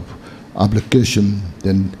 path of application,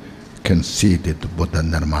 then can see the Buddha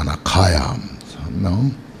Nirvana Kaya.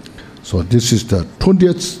 No? So this is the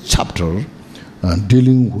 20th chapter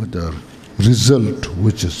dealing with the result,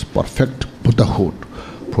 which is perfect Buddhahood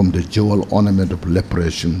from the Jewel Ornament of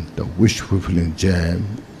Liberation, the wish-fulfilling gem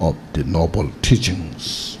of the noble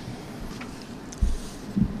teachings.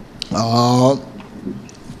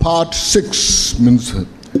 Part 6 means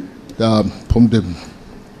from the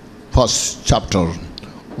first chapter,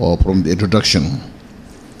 or from the introduction,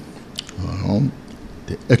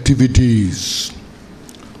 the activities.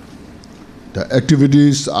 The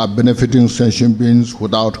activities are benefiting sentient beings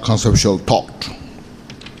without conceptual thought.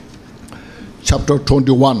 Chapter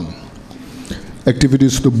 21,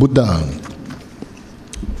 activities to Buddha.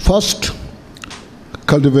 First,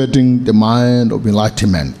 cultivating the mind of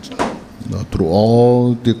enlightenment. Through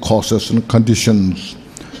all the causes and conditions,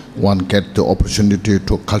 one gets the opportunity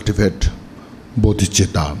to cultivate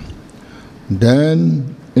bodhicitta.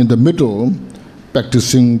 Then, in the middle,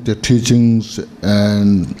 practicing the teachings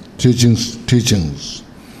and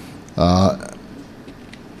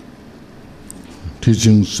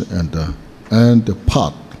the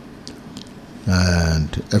path,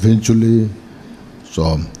 and eventually,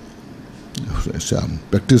 so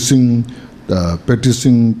practicing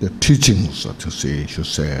the teachings, I should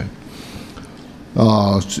say,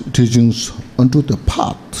 teachings unto the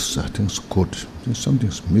path. I think it's good.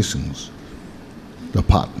 Something's missing. The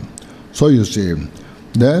path. So you see,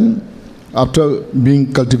 then after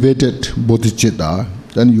being cultivated bodhicitta,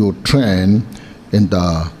 then you train in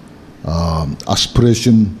the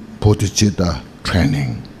aspiration bodhicitta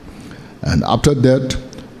training, and after that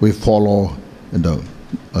we follow in the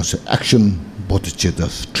action bodhicitta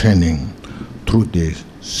training through the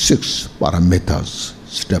 6 parameters,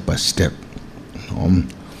 step by step,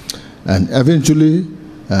 and eventually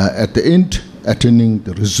at the end attaining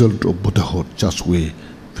the result of Buddhahood. Just we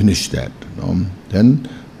finish that, then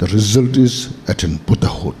the result is attain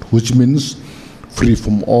Buddhahood, which means free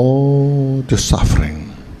from all the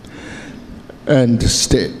suffering and the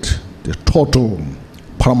state, the total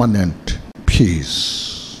permanent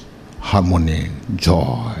peace, harmony,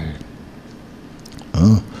 joy.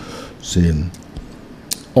 See,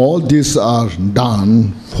 all these are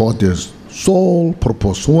done for the sole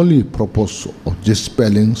purpose, only purpose of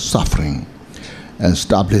dispelling suffering and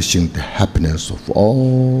establishing the happiness of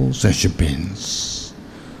all sentient beings.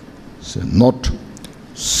 So not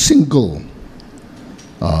single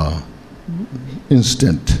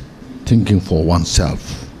instant thinking for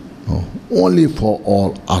oneself, only for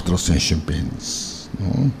all other sentient beings.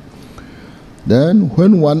 Then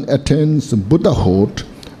when one attains Buddhahood,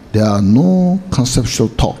 there are no conceptual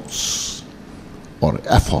thoughts or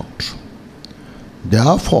effort.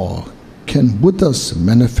 Therefore, can Buddhas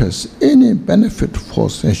manifest any benefit for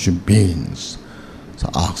sentient beings? So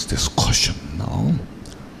ask this question now.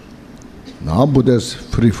 Now Buddha is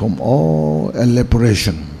free from all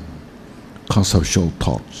elaboration, conceptual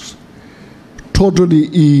thoughts, totally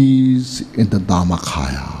ease in the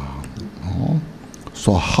Dhammakaya.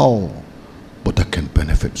 So how Buddha can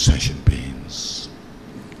benefit sentient beings?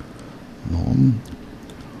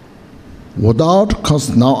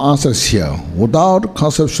 Now answers here, without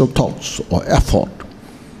conceptual thoughts or effort,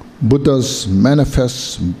 Buddhas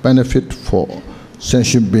manifest benefit for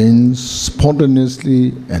sentient beings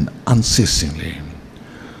spontaneously and unceasingly.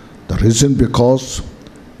 The reason because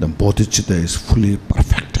the bodhicitta is fully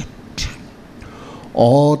perfected.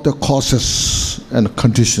 All the causes and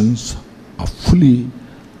conditions are fully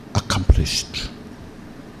accomplished.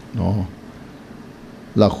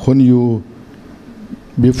 Like when you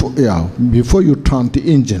before you turn the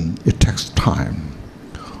engine, it takes time.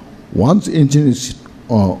 Once the engine is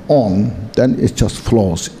on, then it just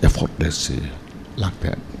flows effortlessly, like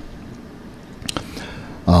that.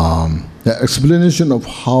 The explanation of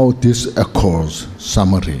how this occurs,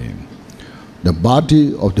 summary. The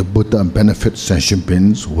body of the Buddha benefits sentient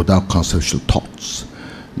beings without conceptual thoughts.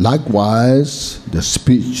 Likewise, the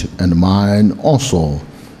speech and mind also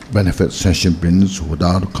benefit sentient beings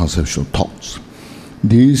without conceptual thoughts.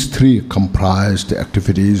 These three comprise the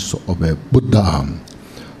activities of a Buddha.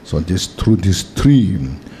 So through these three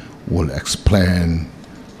will explain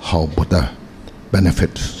how Buddha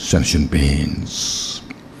benefits sentient beings.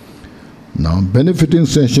 Now, benefiting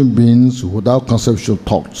sentient beings without conceptual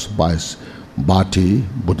thoughts by bhati,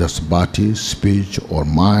 Buddha's bhati, speech or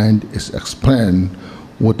mind is explained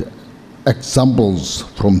with examples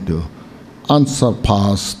from the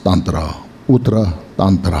unsurpassed Tantra, Uttara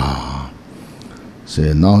Tantra.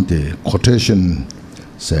 Say now the quotation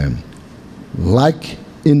say, like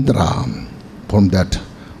Indra from that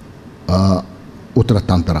Uttara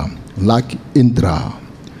Tantra, like Indra,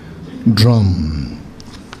 drum,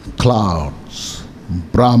 clouds,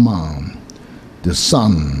 Brahma, the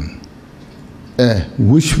sun, a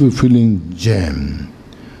wish-fulfilling gem.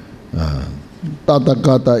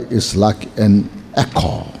 Tathagata is like an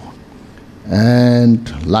echo,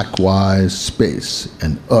 and likewise space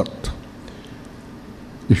and earth.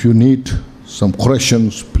 If you need some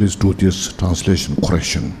corrections, please do this translation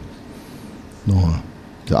correction. No,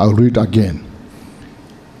 I'll read again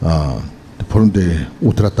from the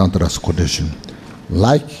Uttara Tantra's quotation.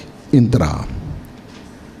 Like Indra,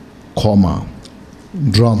 comma,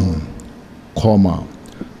 drum, comma,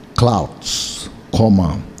 clouds,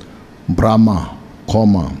 comma, Brahma,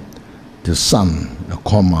 comma, the sun,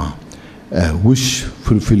 comma, a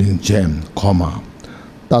wish-fulfilling gem, comma.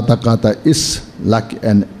 Tathagata is like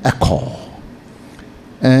an echo,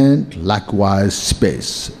 and likewise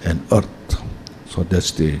space and earth. So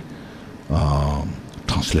that's the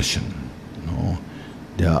translation. No?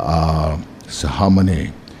 There are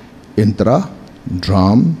harmony: Indra,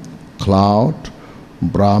 drum, cloud,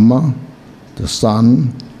 Brahma, the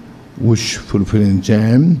sun, wish-fulfilling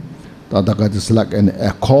gem. Tathagata is like an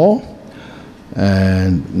echo,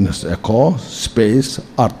 and this echo, space,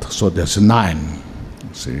 earth. So there's 9.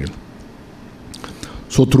 See.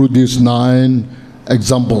 So through these 9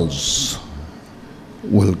 examples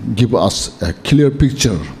will give us a clear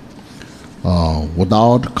picture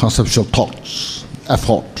without conceptual thoughts,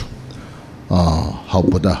 effort, how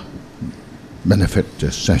Buddha benefit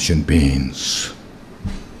the sentient beings.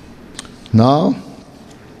 Now,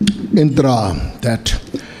 Indra, that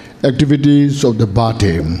activities of the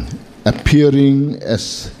body appearing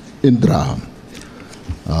as Indra.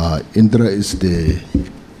 Indra is the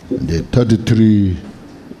 33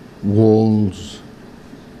 worlds,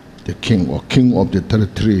 the king or king of the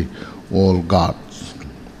 33 world gods.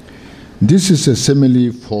 This is a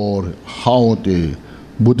simile for how the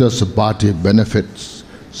Buddha's body benefits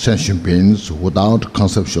sentient beings without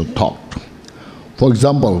conceptual thought. For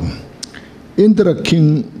example, Indra,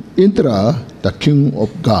 the king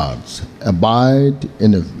of gods, abide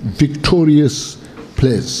in a victorious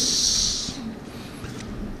place.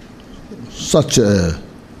 Such a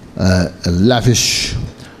lavish,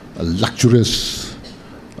 luxurious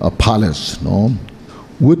palace, no,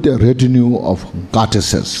 with a retinue of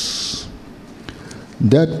goddesses.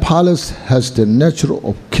 That palace has the nature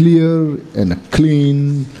of clear and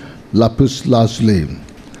clean lapis lazuli.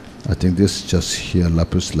 I think this just here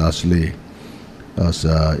lapis lazuli as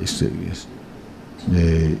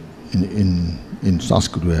in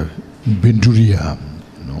Sanskrit we have binduria,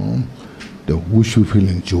 the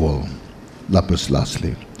wish-fulfilling jewel. Lapis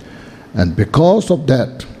lazuli. And because of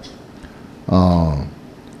that,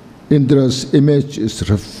 Indra's image is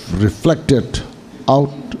reflected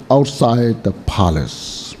outside the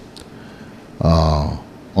palace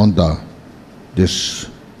on this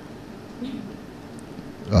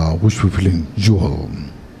wish-fulfilling jewel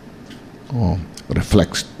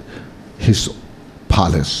reflects his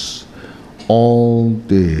palace, all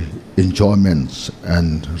the enjoyments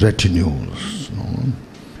and retinues.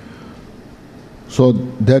 So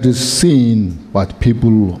that is seen by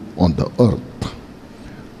people on the earth.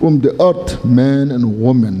 From the earth, man and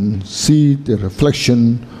woman see the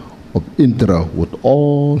reflection of Indra with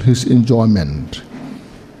all his enjoyment.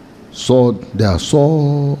 So they are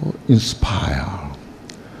so inspired.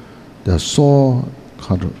 They are so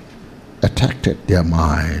kind of attracted their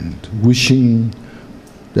mind, wishing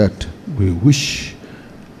that we wish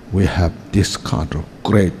we have this kind of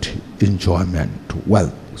great enjoyment,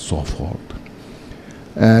 wealth, so forth.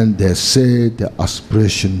 And they say the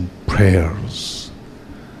aspiration prayers,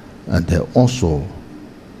 and they're also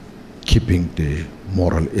keeping the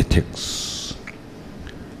moral ethics.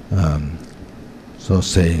 So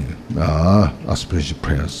saying aspiration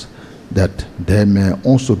prayers, that they may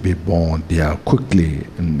also be born there quickly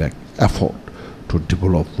and make effort to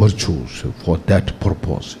develop virtues for that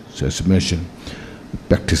purpose. So as mentioned,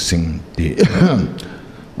 practicing the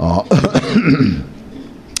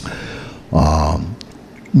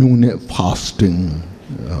noon fasting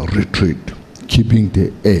retreat, keeping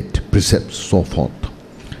the 8 precepts, so forth.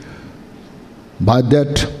 By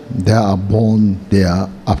that, they are born there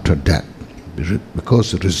after death,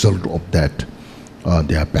 because the result of that,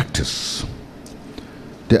 their practice.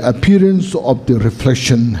 The appearance of the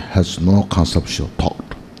reflection has no conceptual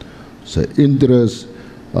thought. So Indra's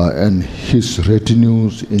and his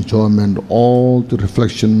retinues, enjoyment, all the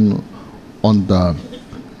reflection on the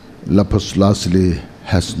lapis lazuli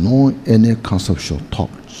has no any conceptual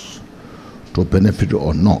thoughts to benefit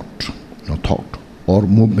or not. thought or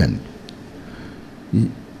movement.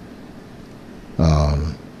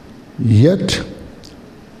 Yet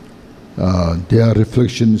their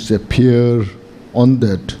reflections appear on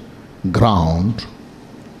that ground,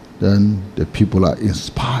 then the people are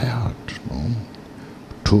inspired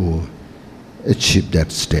to achieve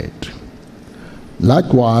that state.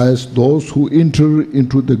 Likewise, those who enter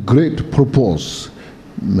into the great purpose,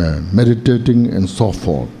 meditating and so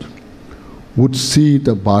forth, would see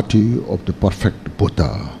the body of the perfect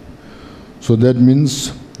Buddha. So that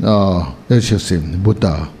means,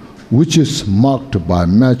 Buddha, which is marked by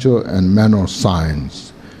major and minor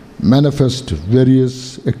signs, manifest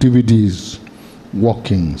various activities,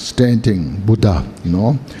 walking, standing, Buddha,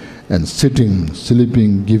 and sitting,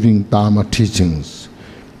 sleeping, giving Dharma teachings,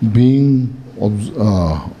 being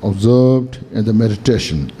observed in the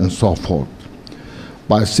meditation, and so forth.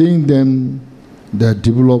 By seeing them, they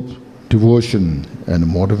develop devotion and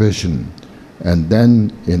motivation, and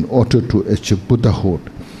then in order to achieve Buddhahood,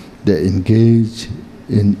 they engage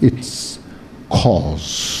in its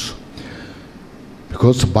cause.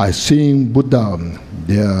 Because by seeing Buddha,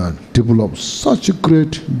 they develop such a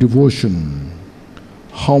great devotion,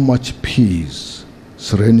 how much peace,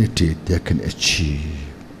 serenity they can achieve.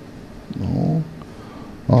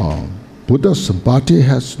 Buddha's body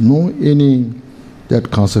has no any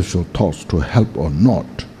that conceptual thoughts to help or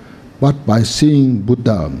not, but by seeing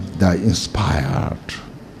Buddha, they are inspired.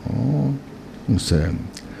 It's a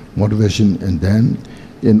motivation, and then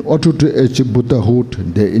in order to achieve Buddhahood,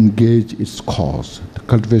 they engage its cause, the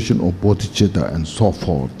cultivation of bodhicitta and so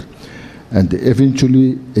forth, and they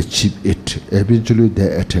eventually achieve it. Eventually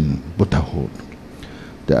they attain Buddhahood.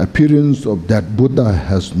 The appearance of that Buddha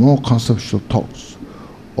has no conceptual thoughts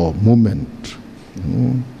or movement.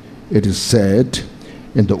 It is said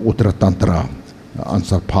in the Uttara Tantra,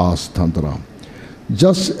 unsurpassed Tantra,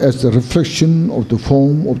 just as the reflection of the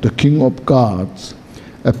form of the King of Gods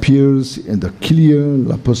appears in the clear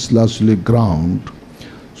lapis lazuli ground,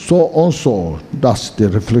 so also does the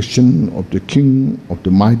reflection of the King of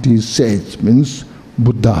the mighty sage, means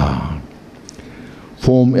Buddha.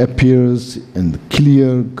 Form appears in the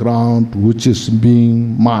clear ground which is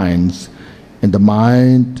being minds, in the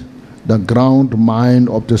mind, the ground mind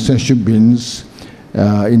of the sentient beings,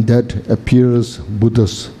 in that appears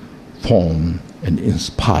Buddha's form and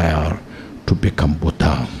inspire to become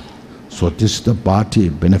Buddha. So this is the body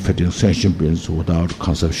benefiting sentient beings without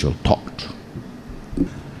conceptual thought.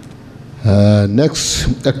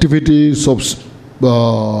 Next, activities of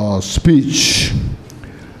speech,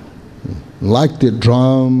 like the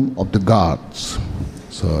drum of the gods.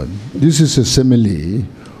 So this is a simile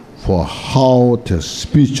for how the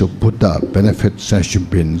speech of Buddha benefits sentient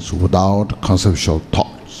beings without conceptual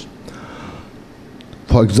thoughts.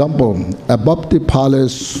 For example, above the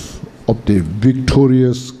palace of the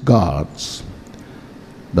victorious gods,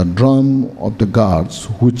 the drum of the gods,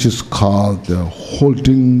 which is called the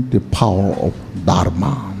holding the power of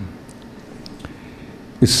Dharma,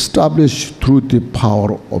 established through the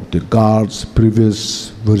power of the gods' previous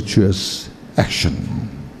virtuous action.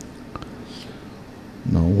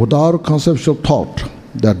 Now, without conceptual thought,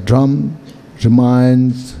 the drum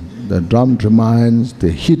reminds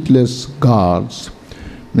the heedless gods.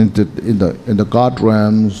 Means that in the god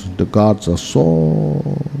realms, the gods are so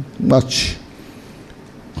much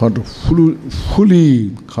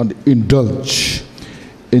fully indulge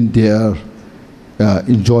in their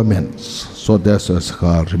enjoyments. So this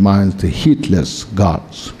reminds the heedless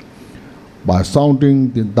gods. By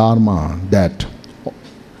sounding the Dharma,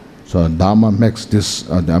 so Dharma makes this,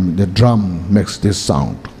 the drum makes this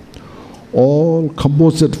sound. All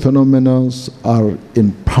composite phenomena are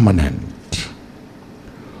impermanent.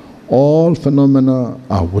 All phenomena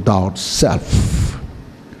are without self.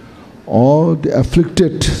 All the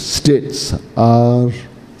afflicted states are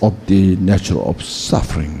of the nature of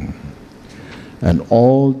suffering. And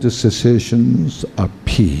all the cessations are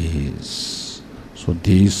peace. So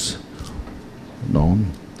these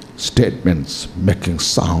statements making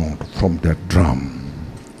sound from that drum.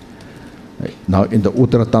 Now in the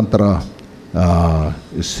Uttara Tantra,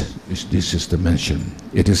 this is the mention.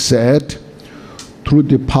 It is said, through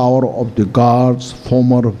the power of the God's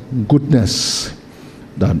former goodness,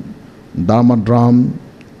 the Dharma drum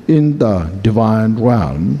in the divine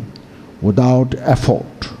realm, without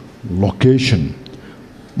effort, location,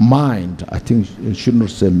 mind, I think you should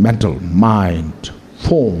not say mental, mind,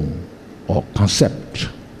 form or concept,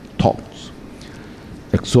 thoughts,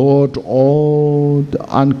 exhort all the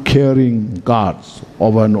uncaring gods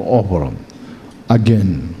over and over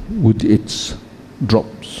again with its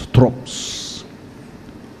drops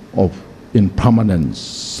of impermanence,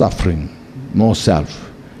 suffering, no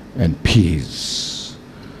self, and peace.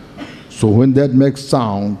 So when that makes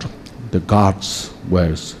sound, the gods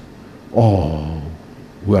were, oh,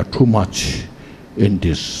 we are too much in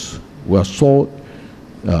this. We are so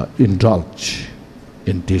indulged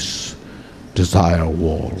in this desire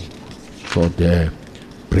world. So they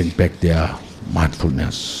bring back their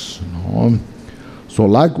mindfulness. So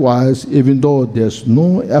likewise, even though there's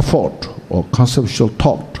no effort or conceptual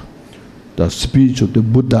thought, the speech of the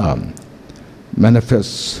Buddha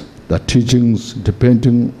manifests the teachings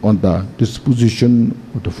depending on the disposition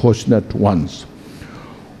of the fortunate ones.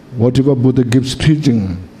 Whatever Buddha gives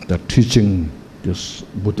teaching, the teaching, this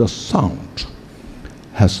Buddha's sound,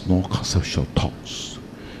 has no conceptual thoughts.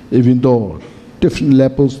 Even though different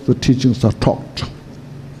levels the teachings are taught.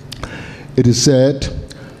 It is said,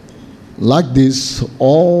 like this,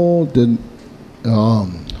 all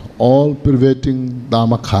pervading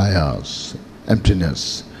Dharmakayas,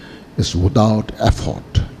 emptiness, is without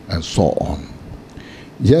effort, and so on.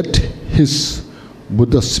 Yet his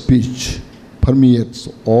Buddha speech permeates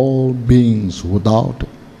all beings without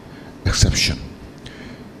exception,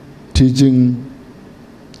 teaching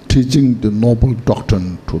the noble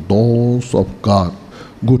doctrine to those of God,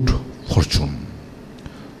 good fortune.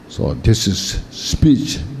 So this is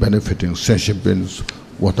speech benefiting sentient beings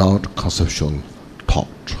without conceptual thought.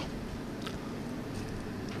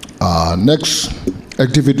 Next,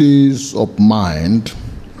 activities of mind,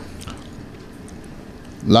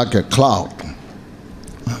 like a cloud.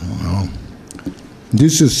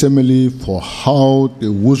 This is simile for how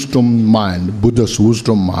the wisdom mind, Buddha's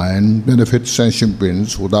wisdom mind, benefits sentient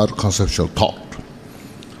beings without conceptual thought.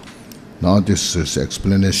 Now this is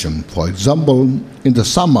explanation. For example, in the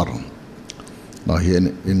summer, now here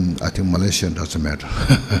in I think Malaysia doesn't matter,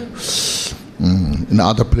 in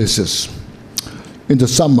other places, in the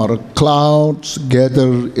summer, clouds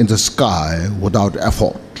gather in the sky without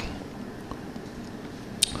effort,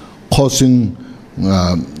 causing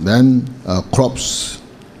then crops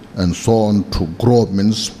and so on to grow.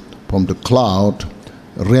 Means from the cloud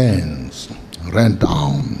rain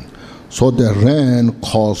down. So the rain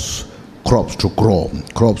causes crops to grow,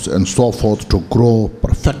 crops and so forth to grow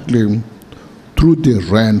perfectly through the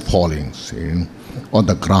rain falling, see, on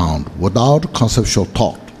the ground without conceptual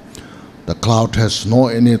thought. The cloud has no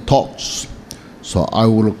any thoughts. So I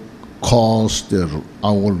will cause the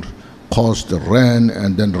rain,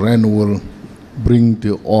 and then rain will bring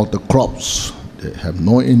all the crops. They have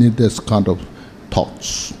no any this kind of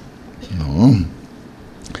thoughts.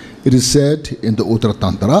 It is said in the Uttara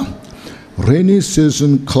Tantra, rainy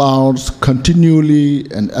season clouds continually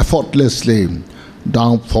and effortlessly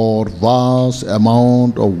downpour vast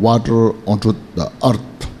amount of water onto the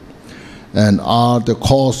earth and are the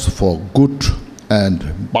cause for good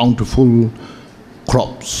and bountiful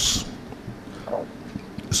crops.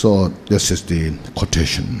 So this is the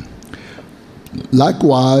quotation.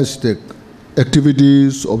 Likewise, the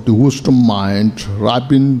activities of the wisdom mind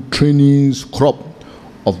ripen Trini's crop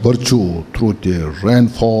of virtue through the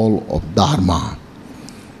rainfall of Dharma.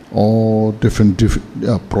 All different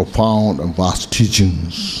profound and vast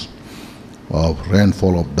teachings of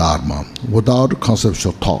rainfall of Dharma without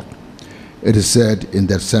conceptual thought. It is said in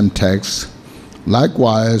that same text,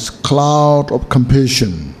 likewise, cloud of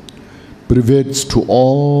compassion pervades to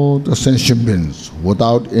all the sentient beings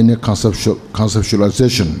without any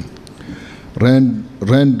conceptualization.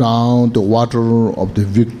 Rain down the water of the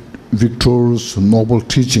victor's noble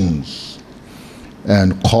teachings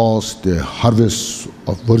and cause the harvest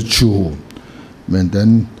of virtue. And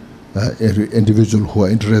then every individual who are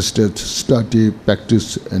interested study,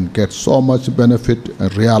 practice, and get so much benefit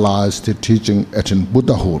and realize the teaching attain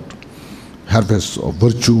Buddhahood, harvest of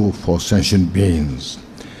virtue for sentient beings.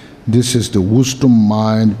 This is the wisdom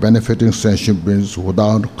mind benefiting sentient beings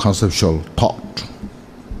without conceptual thought.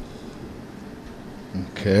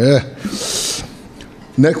 Okay.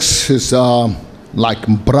 Next is like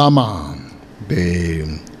Brahma,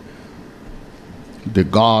 the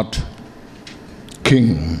god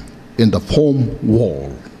king in the form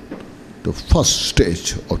world, the first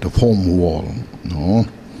stage of the form world.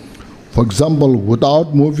 For example,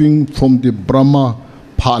 without moving from the Brahma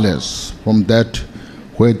palace, from that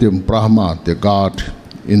where the Brahma, the god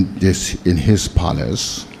in his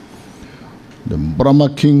palace, the Brahma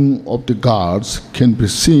king of the gods can be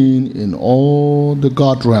seen in all the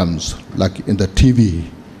god realms, like in the TV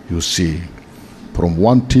you see. From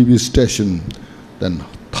one TV station, then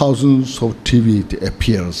thousands of TV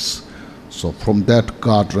appears. So from that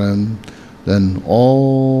god realm, then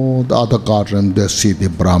all the other god realm, they see the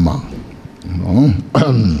Brahma.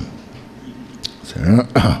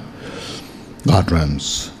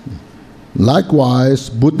 guardians. Likewise,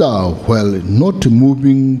 Buddha, while not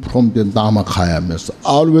moving from the Dharmakaya, is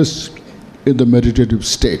always in the meditative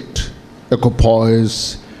state,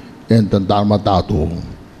 equipoised in the Dharma Dhatu,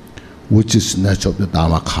 which is nature of the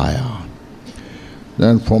Dharmakaya.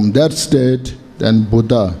 Then from that state, then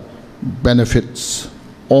Buddha benefits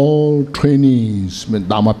all trainees,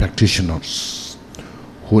 Dharma practitioners,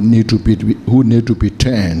 who need to be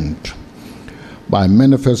trained by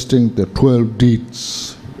manifesting the 12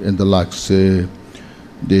 deeds in the, like, say,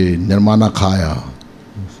 the Nirmanakaya,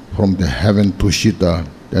 from the heaven to Shita,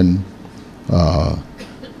 then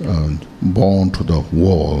born to the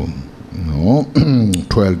world,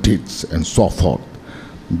 12 deeds and so forth.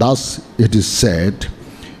 Thus it is said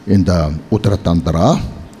in the Uttaratantra,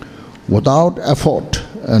 without effort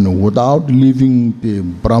and without leaving the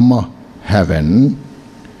Brahma heaven,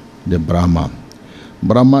 the Brahma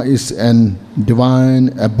is an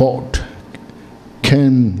divine abode,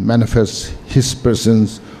 can manifest his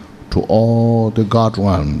presence to all the God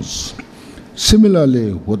ones.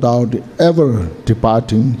 Similarly, without ever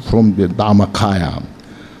departing from the Dharmakaya,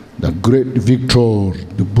 the great victor,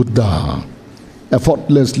 the Buddha,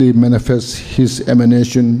 effortlessly manifests his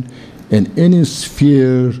emanation in any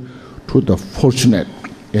sphere to the fortunate,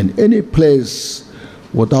 in any place,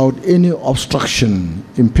 without any obstruction,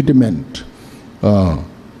 impediment.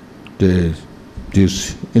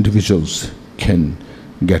 These individuals can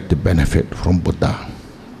get the benefit from Buddha.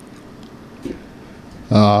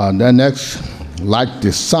 Then next, like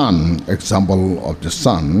the sun, example of the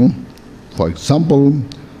sun. For example,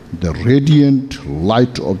 the radiant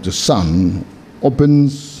light of the sun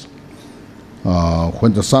opens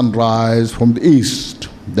when the sun rises from the east.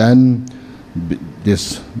 Then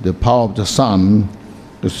the power of the sun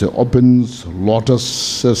opens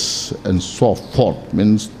lotuses and so forth.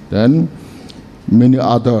 Means then many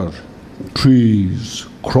other trees,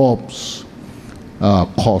 crops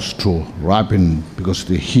caused to ripen because of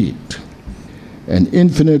the heat. An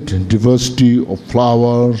infinite diversity of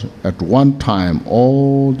flowers at one time,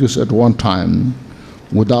 all this at one time,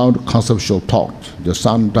 without conceptual thought. The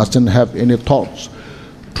sun doesn't have any thoughts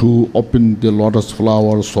to open the lotus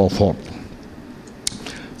flowers, so forth.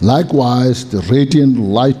 Likewise, the radiant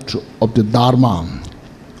light of the Dharma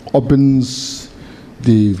opens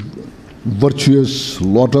the virtuous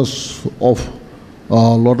lotus of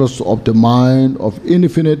the mind of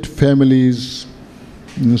infinite families,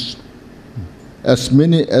 as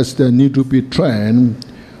many as they need to be trained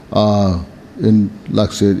in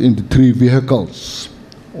the 3 vehicles.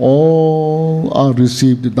 All are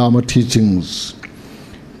received the Dharma teachings,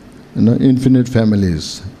 infinite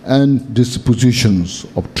families and dispositions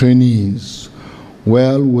of trainees,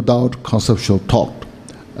 well without conceptual thought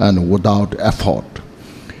and without effort.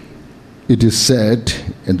 It is said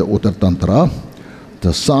in the Uttaratantra,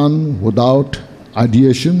 the sun without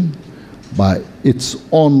ideation, by its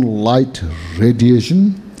own light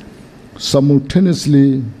radiation,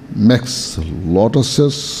 simultaneously makes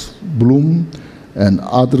lotuses bloom and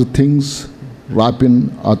other things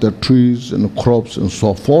ripen, other trees and crops and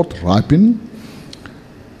so forth ripen.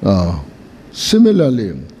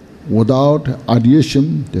 Similarly, without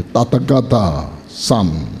ideation, the Tathagata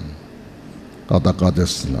sun,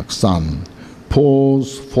 sun,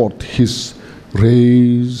 pours forth his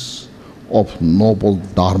rays of noble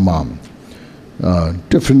Dharma,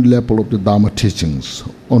 different level of the Dharma teachings,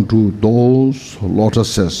 onto those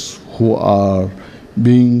lotuses who are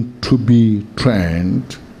being to be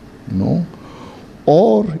trained,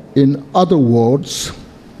 or in other words,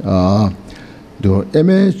 the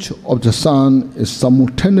image of the sun is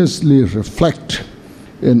simultaneously reflected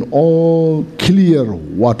in all clear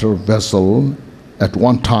water vessel at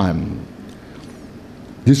one time.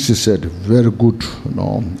 This is a very good,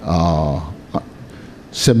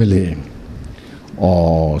 simile,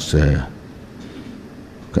 or say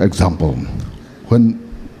example. When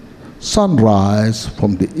sun rises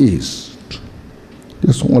from the east,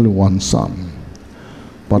 there's only one sun,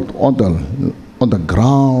 but on the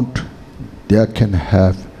ground there can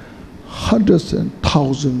have hundreds and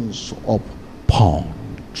thousands of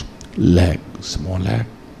pounds, legs, small leg.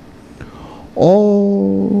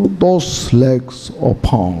 All those legs or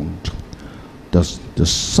pounds, the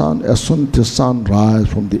sun, as soon as the sun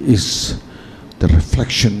rises from the east, the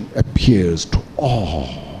reflection appears to all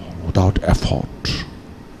without effort.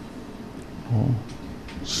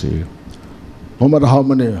 See, no matter how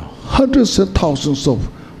many hundreds and thousands of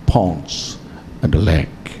pounds and the leg,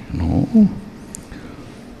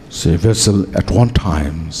 see, vessel at one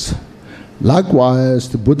time. Likewise,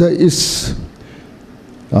 the Buddha is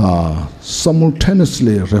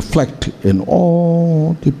simultaneously reflect in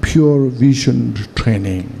all the pure vision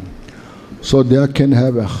training. So there can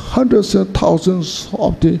have hundreds and thousands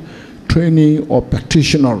of the training or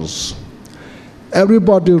practitioners.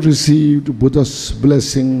 Everybody received Buddha's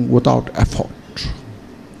blessing without effort.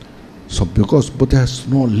 So because Buddha has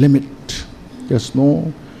no limit, there's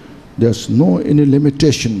no any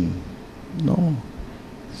limitation, no,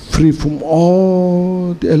 free from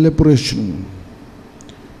all the elaboration.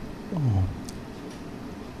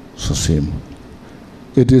 So same.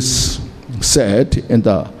 It is said in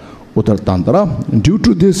the Uttara Tantra, due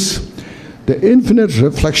to this, the infinite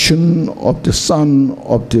reflection of the sun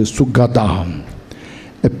of the Sugata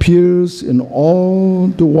appears in all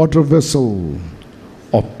the water vessel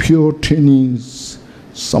of pure trainings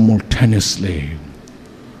simultaneously.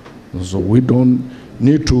 So we don't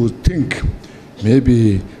need to think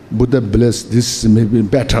maybe Buddha blessed this maybe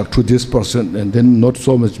better to this person and then not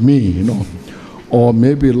so much me, you know. Or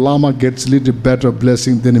maybe Lama gets a little better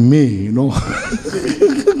blessing than me, you know.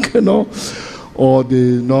 You know. Or the,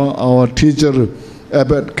 you know, our teacher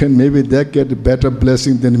Abbot can maybe they get a better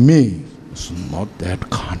blessing than me. It's not that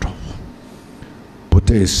kind of.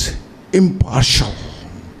 Buddha is impartial.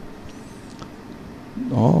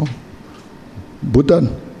 No. Buddha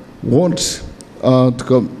wants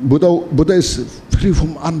Buddha is free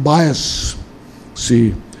from unbiased.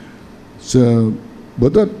 See, so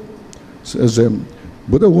Buddha says,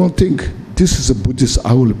 Buddha won't think this is a Buddhist,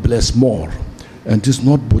 I will bless more, and this is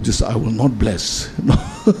not Buddhist, I will not bless.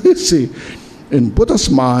 You see, in Buddha's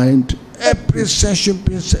mind, every sentient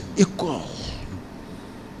being is equal,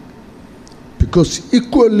 because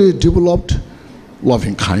equally developed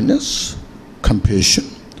loving kindness, compassion,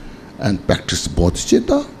 and practiced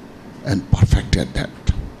bodhicitta, and perfected that.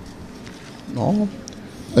 No,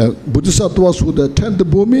 Bodhisattvas would attend the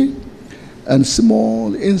bhumi, and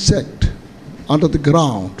small insect under the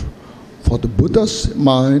ground. For the Buddha's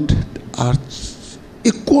mind are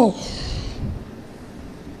equal.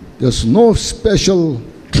 There's no special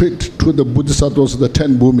treat to the Bodhisattvas of the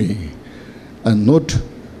 10 bhumi, and not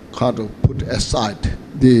kind of put aside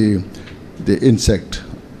the insect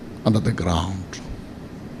under the ground.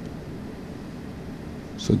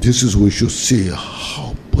 So this is, we should see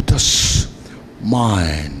how Buddha's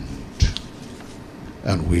mind,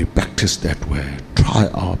 and we practice that way, try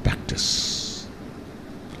our practice.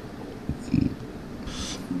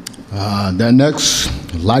 Then next,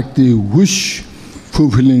 like the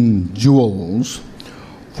wish-fulfilling jewels,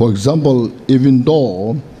 for example, even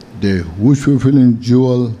though the wish-fulfilling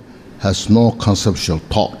jewel has no conceptual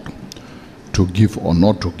thought to give or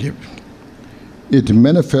not to give, it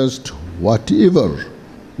manifests whatever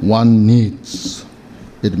one needs.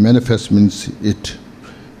 It manifests means it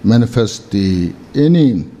manifests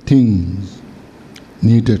anything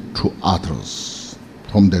needed to others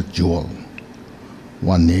from that jewel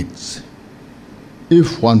one needs.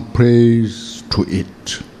 If one prays to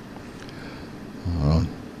it,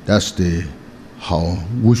 that's the how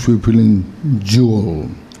wish-fulfilling jewel.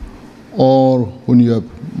 Or when you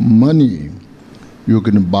have money, you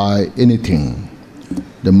can buy anything.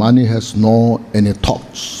 The money has no any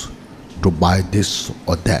thoughts to buy this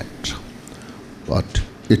or that, but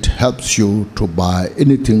it helps you to buy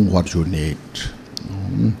anything what you need.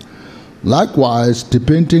 Likewise,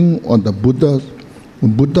 depending on the Buddha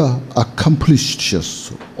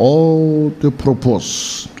accomplishes all the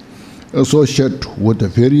purpose associated with the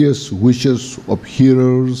various wishes of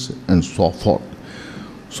hearers and so forth.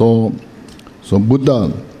 So Buddha,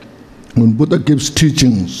 when Buddha gives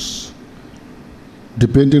teachings,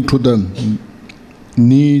 depending to the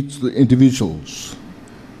needs of the individuals,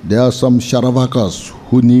 there are some Sharavakas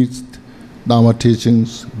who need Dhamma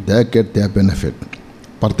teachings, they get their benefit.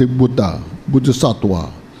 Partik Buddha,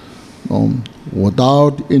 Bodhisattva,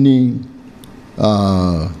 without any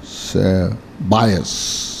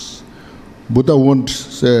bias. Buddha won't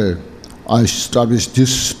say, I establish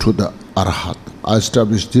this to the Arhat, I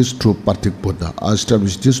establish this to Partik Buddha, I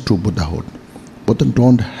establish this to Buddhahood. Buddha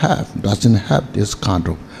doesn't have this kind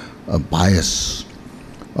of bias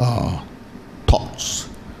thoughts.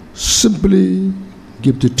 Simply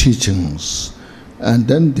give the teachings, and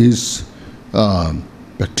then these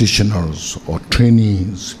practitioners or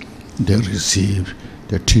trainees, they receive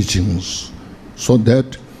the teachings, so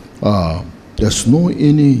that there's no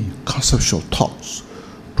any conceptual thoughts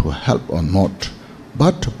to help or not,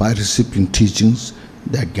 but by receiving teachings,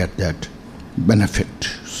 they get that benefit.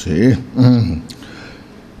 See,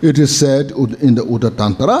 it is said in the Uttara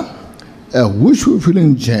Tantra, a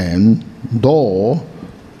wish-fulfilling Jain, though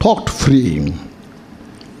talked free,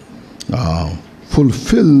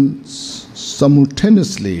 fulfills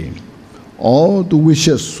simultaneously all the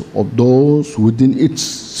wishes of those within its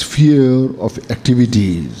sphere of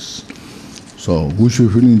activities. So wish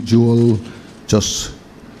fulfilling jewel just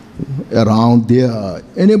around there.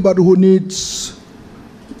 Anybody who needs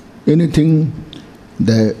anything,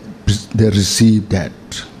 they receive that.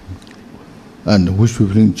 And wish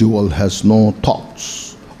fulfilling jewel has no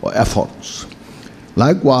thoughts or efforts.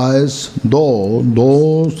 Likewise, though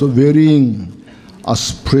those varying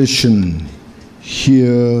aspiration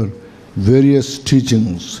hear various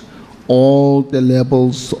teachings, all the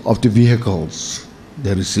levels of the vehicles,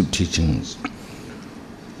 they receive teachings.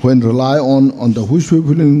 When rely on the wish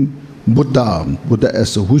fulfilling Buddha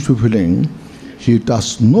as a wish fulfilling, he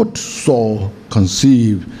does not so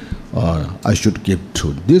conceive, I should give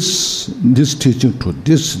to this teaching to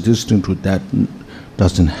this thing to that.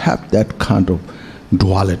 Doesn't have that kind of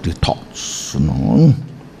duality thoughts,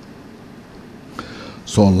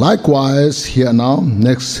 So likewise here now,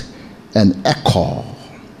 next, an echo,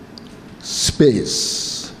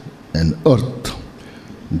 space and earth.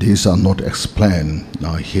 These are not explained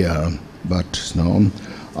now here, but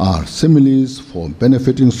are similes for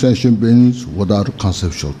benefiting sentient beings without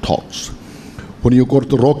conceptual thoughts. When you go to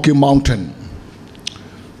the Rocky Mountain,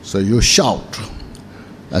 so you shout,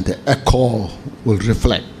 and the echo will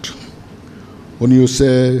reflect. When you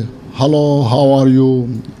say, hello, how are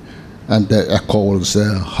you? And the echo will say,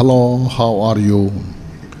 hello, how are you?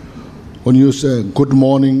 When you say good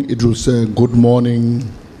morning, it will say good morning.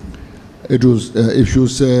 It was, if you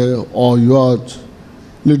say, oh, you are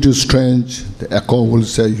little strange, the echo will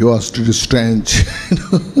say, you are still strange.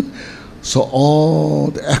 So all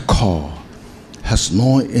the echo has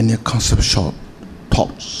no any conceptual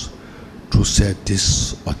thoughts to say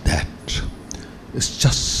this or that. It's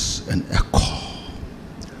just an echo.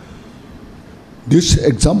 This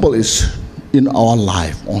example is in our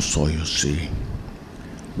life also, you see.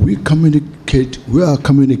 We are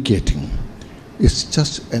communicating. It's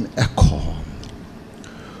just an echo.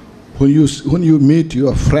 When you meet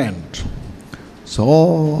your friend,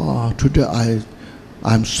 so today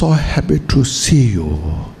I'm so happy to see you.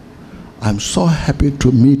 I'm so happy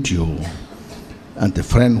to meet you. And the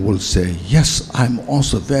friend will say, yes, I'm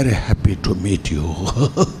also very happy to meet you.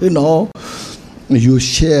 You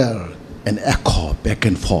share an echo back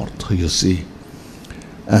and forth, you see.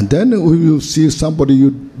 And then when you see somebody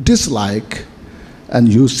you dislike, and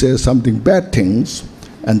you say something bad things,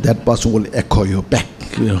 and that person will echo you back.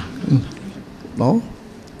 No?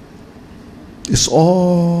 It's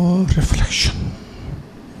all reflection.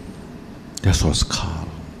 That's what's called.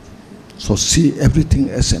 So see everything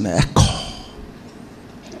as an echo.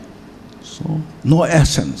 So no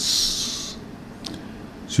essence.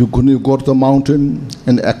 So you go to the mountain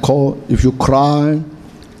and echo. If you cry,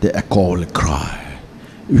 the echo will cry.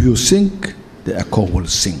 If you sing, the echo will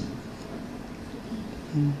sing.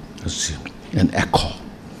 An echo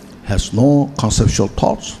has no conceptual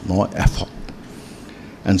thoughts, no effort.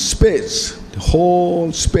 And space, the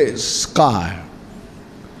whole space, sky,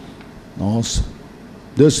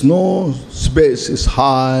 there's no space is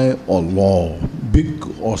high or low, big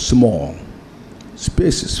or small.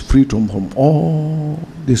 Space is freedom from all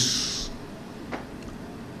this.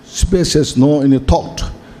 Space has no any thought.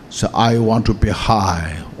 So I want to be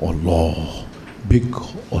high or low, big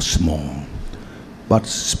or small. But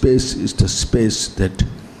space is the space that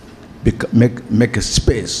make a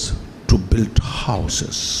space to build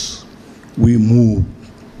houses. We move,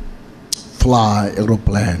 fly,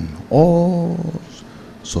 aeroplane, all.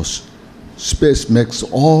 So space makes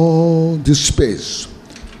all this space,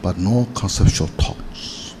 but no conceptual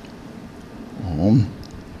thoughts.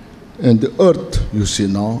 And the earth, you see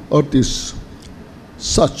now, earth is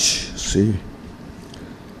such, see,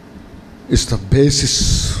 it's the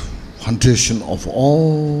basis, foundation of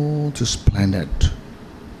all this planet.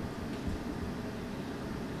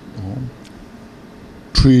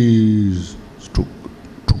 Trees to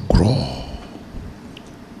grow,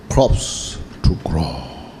 crops to grow,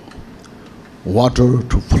 water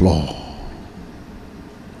to flow.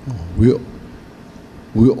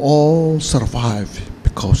 We all survive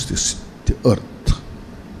because the earth.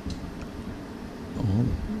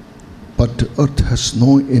 But the earth has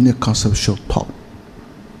no any conceptual thought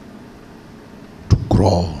to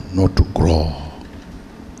grow, not to grow.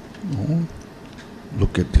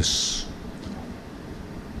 Look at this.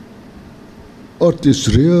 Earth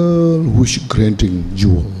is real wish-granting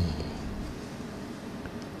jewel.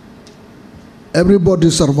 Everybody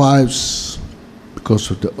survives because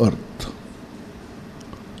of the earth.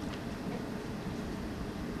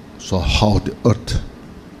 So how the earth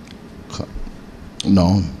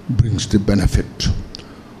brings the benefit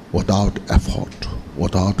without effort,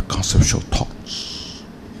 without conceptual thoughts.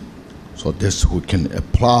 So this we can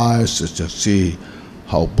apply, so just see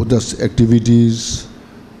how Buddha's activities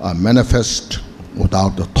are manifest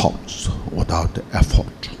without the thoughts, without the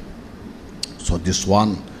effort. So this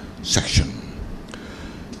one section.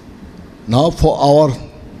 Now for our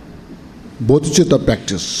bodhicitta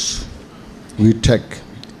practice, we take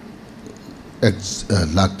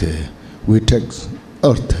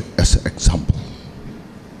earth as an example.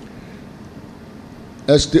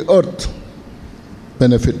 As the earth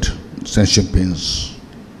benefit sentient beings,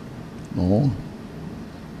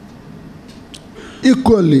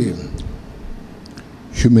 equally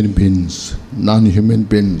human beings, non-human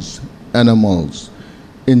beings, animals,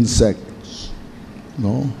 insects,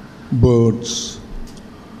 birds,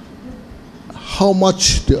 how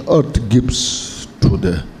much the earth gives to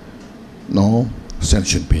the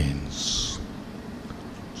sentient beings.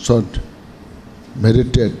 So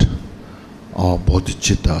meditate our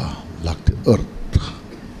bodhicitta like the earth.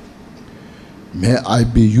 May I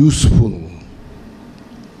be useful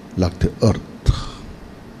like the earth.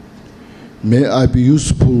 May I be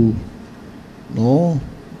useful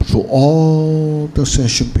to all the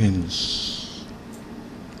sentient beings,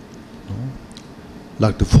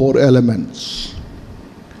 like the four elements.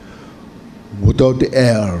 Without the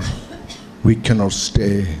air, we cannot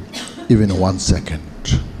stay even 1 second.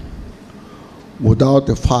 Without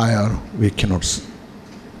the fire, we cannot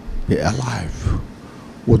be alive.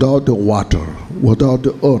 Without the water, without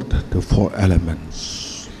the earth, the four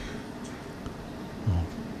elements.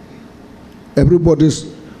 Everybody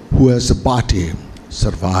who has a body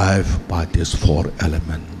survive by these four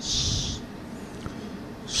elements.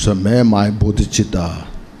 So may my bodhicitta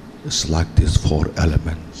is like these four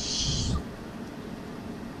elements.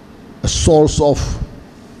 A source of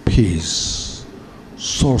peace,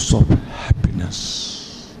 source of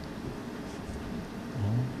happiness.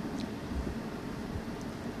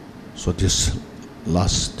 So this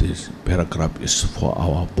paragraph is for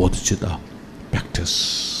our bodhicitta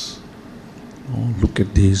practice. Look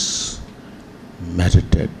at this,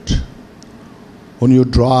 meditate. When you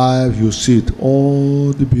drive, you see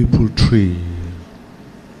all the beautiful trees,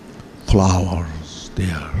 flowers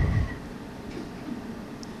there,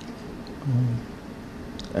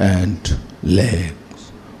 and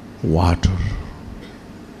lakes, water.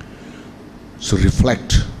 So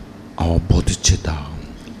reflect our bodhicitta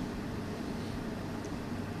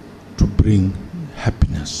to bring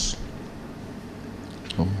happiness.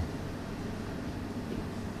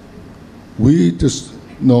 We just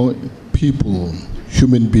people,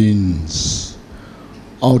 human beings,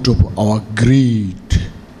 out of our greed,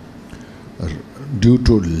 due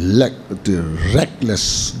to the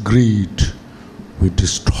reckless greed, we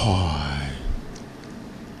destroy.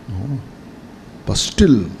 But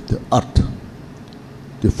still, the earth,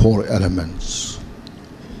 the four elements,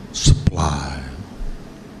 supply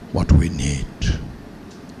what we need.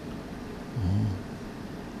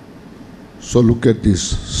 So look at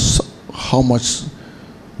this, how much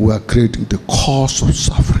we are creating the cause of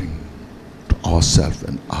suffering to ourselves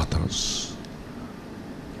and others.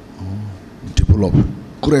 Develop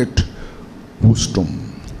great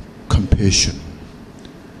wisdom, compassion,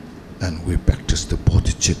 and we practice the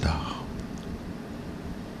bodhicitta.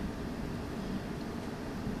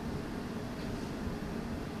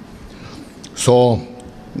 So,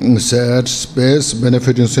 said space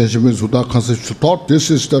benefiting sentient beings without conceptual thought. This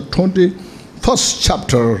is the 21st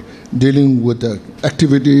chapter dealing with the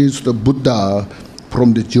activities of the Buddha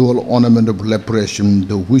from the Jewel Ornament of Liberation,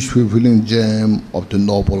 the wish-fulfilling gem of the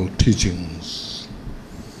noble teachings.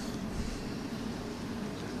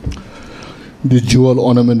 The Jewel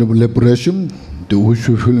Ornament of Liberation, the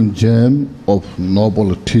wish-fulfilling gem of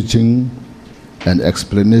noble teaching and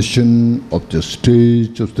explanation of the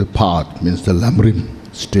stage of the path, means the Lamrim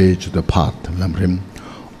stage of the path, Lamrim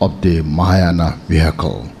of the Mahayana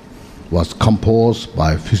vehicle, was composed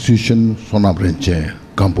by physician Sonam Rinpoche,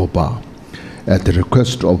 Gampopa, at the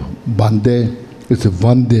request of Bande. It's a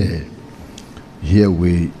Vande. Here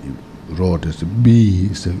we wrote as B,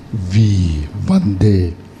 it's a V,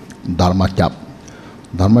 Vande, Dharmachap.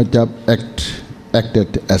 Dharmachap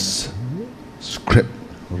acted as script,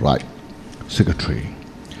 right, secretary.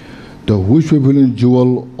 The wish-fulfilling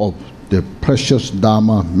jewel of the precious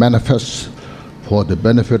Dharma manifests for the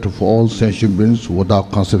benefit of all sentient beings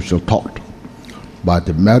without conceptual thought. By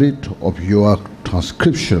the merit of your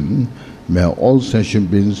transcription, may all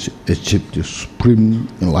sentient beings achieve the supreme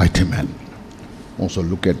enlightenment. Also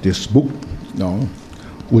look at this book,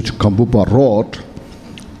 which Gampopa wrote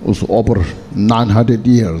was over 900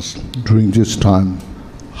 years. During this time,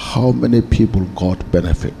 how many people got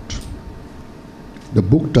benefit? The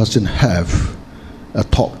book doesn't have a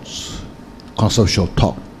thoughts, conceptual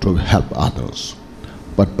thought to help others,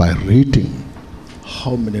 but by reading,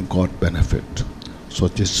 how many got benefit? So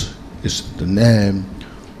this is the name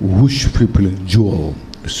which people in Jewel.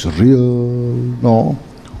 It's real, no?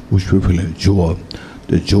 Which people in Jewel,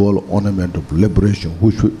 the Jewel Ornament of Liberation,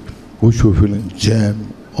 which people in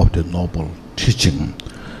gem of the noble teaching.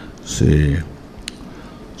 See,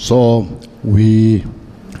 so we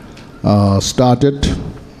started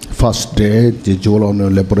first day the Jewel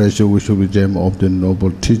Ornament of Liberation, which will be gem of the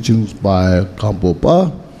noble teachings by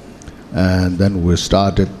Gampopa, and then we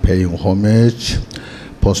started paying homage,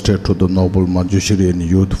 posted to the noble Manjushri in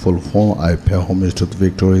youthful form. I pay homage to the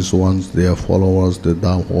victorious ones, their followers, the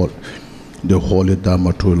holy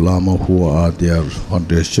Dharma-to Lama, who are their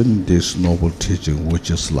foundation. This noble teaching,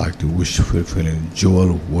 which is like the wish-fulfilling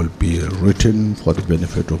jewel, will be written for the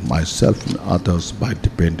benefit of myself and others by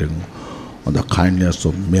depending on the kindness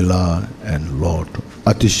of Mila and Lord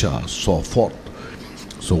Atisha, so forth.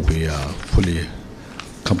 So we are fully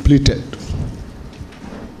completed.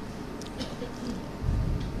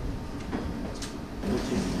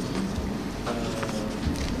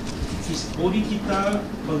 Is Bodhicitta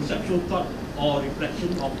conceptual thought or reflection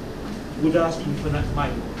of Buddha's infinite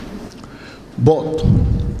mind? Both.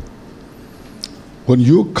 When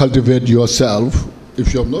you cultivate yourself,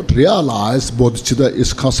 if you have not realized bodhicitta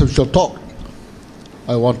is conceptual thought,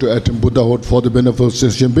 I want to attain Buddhahood for the benefit of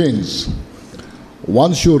sentient beings.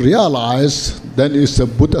 Once you realize, then it's a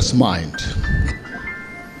Buddha's mind.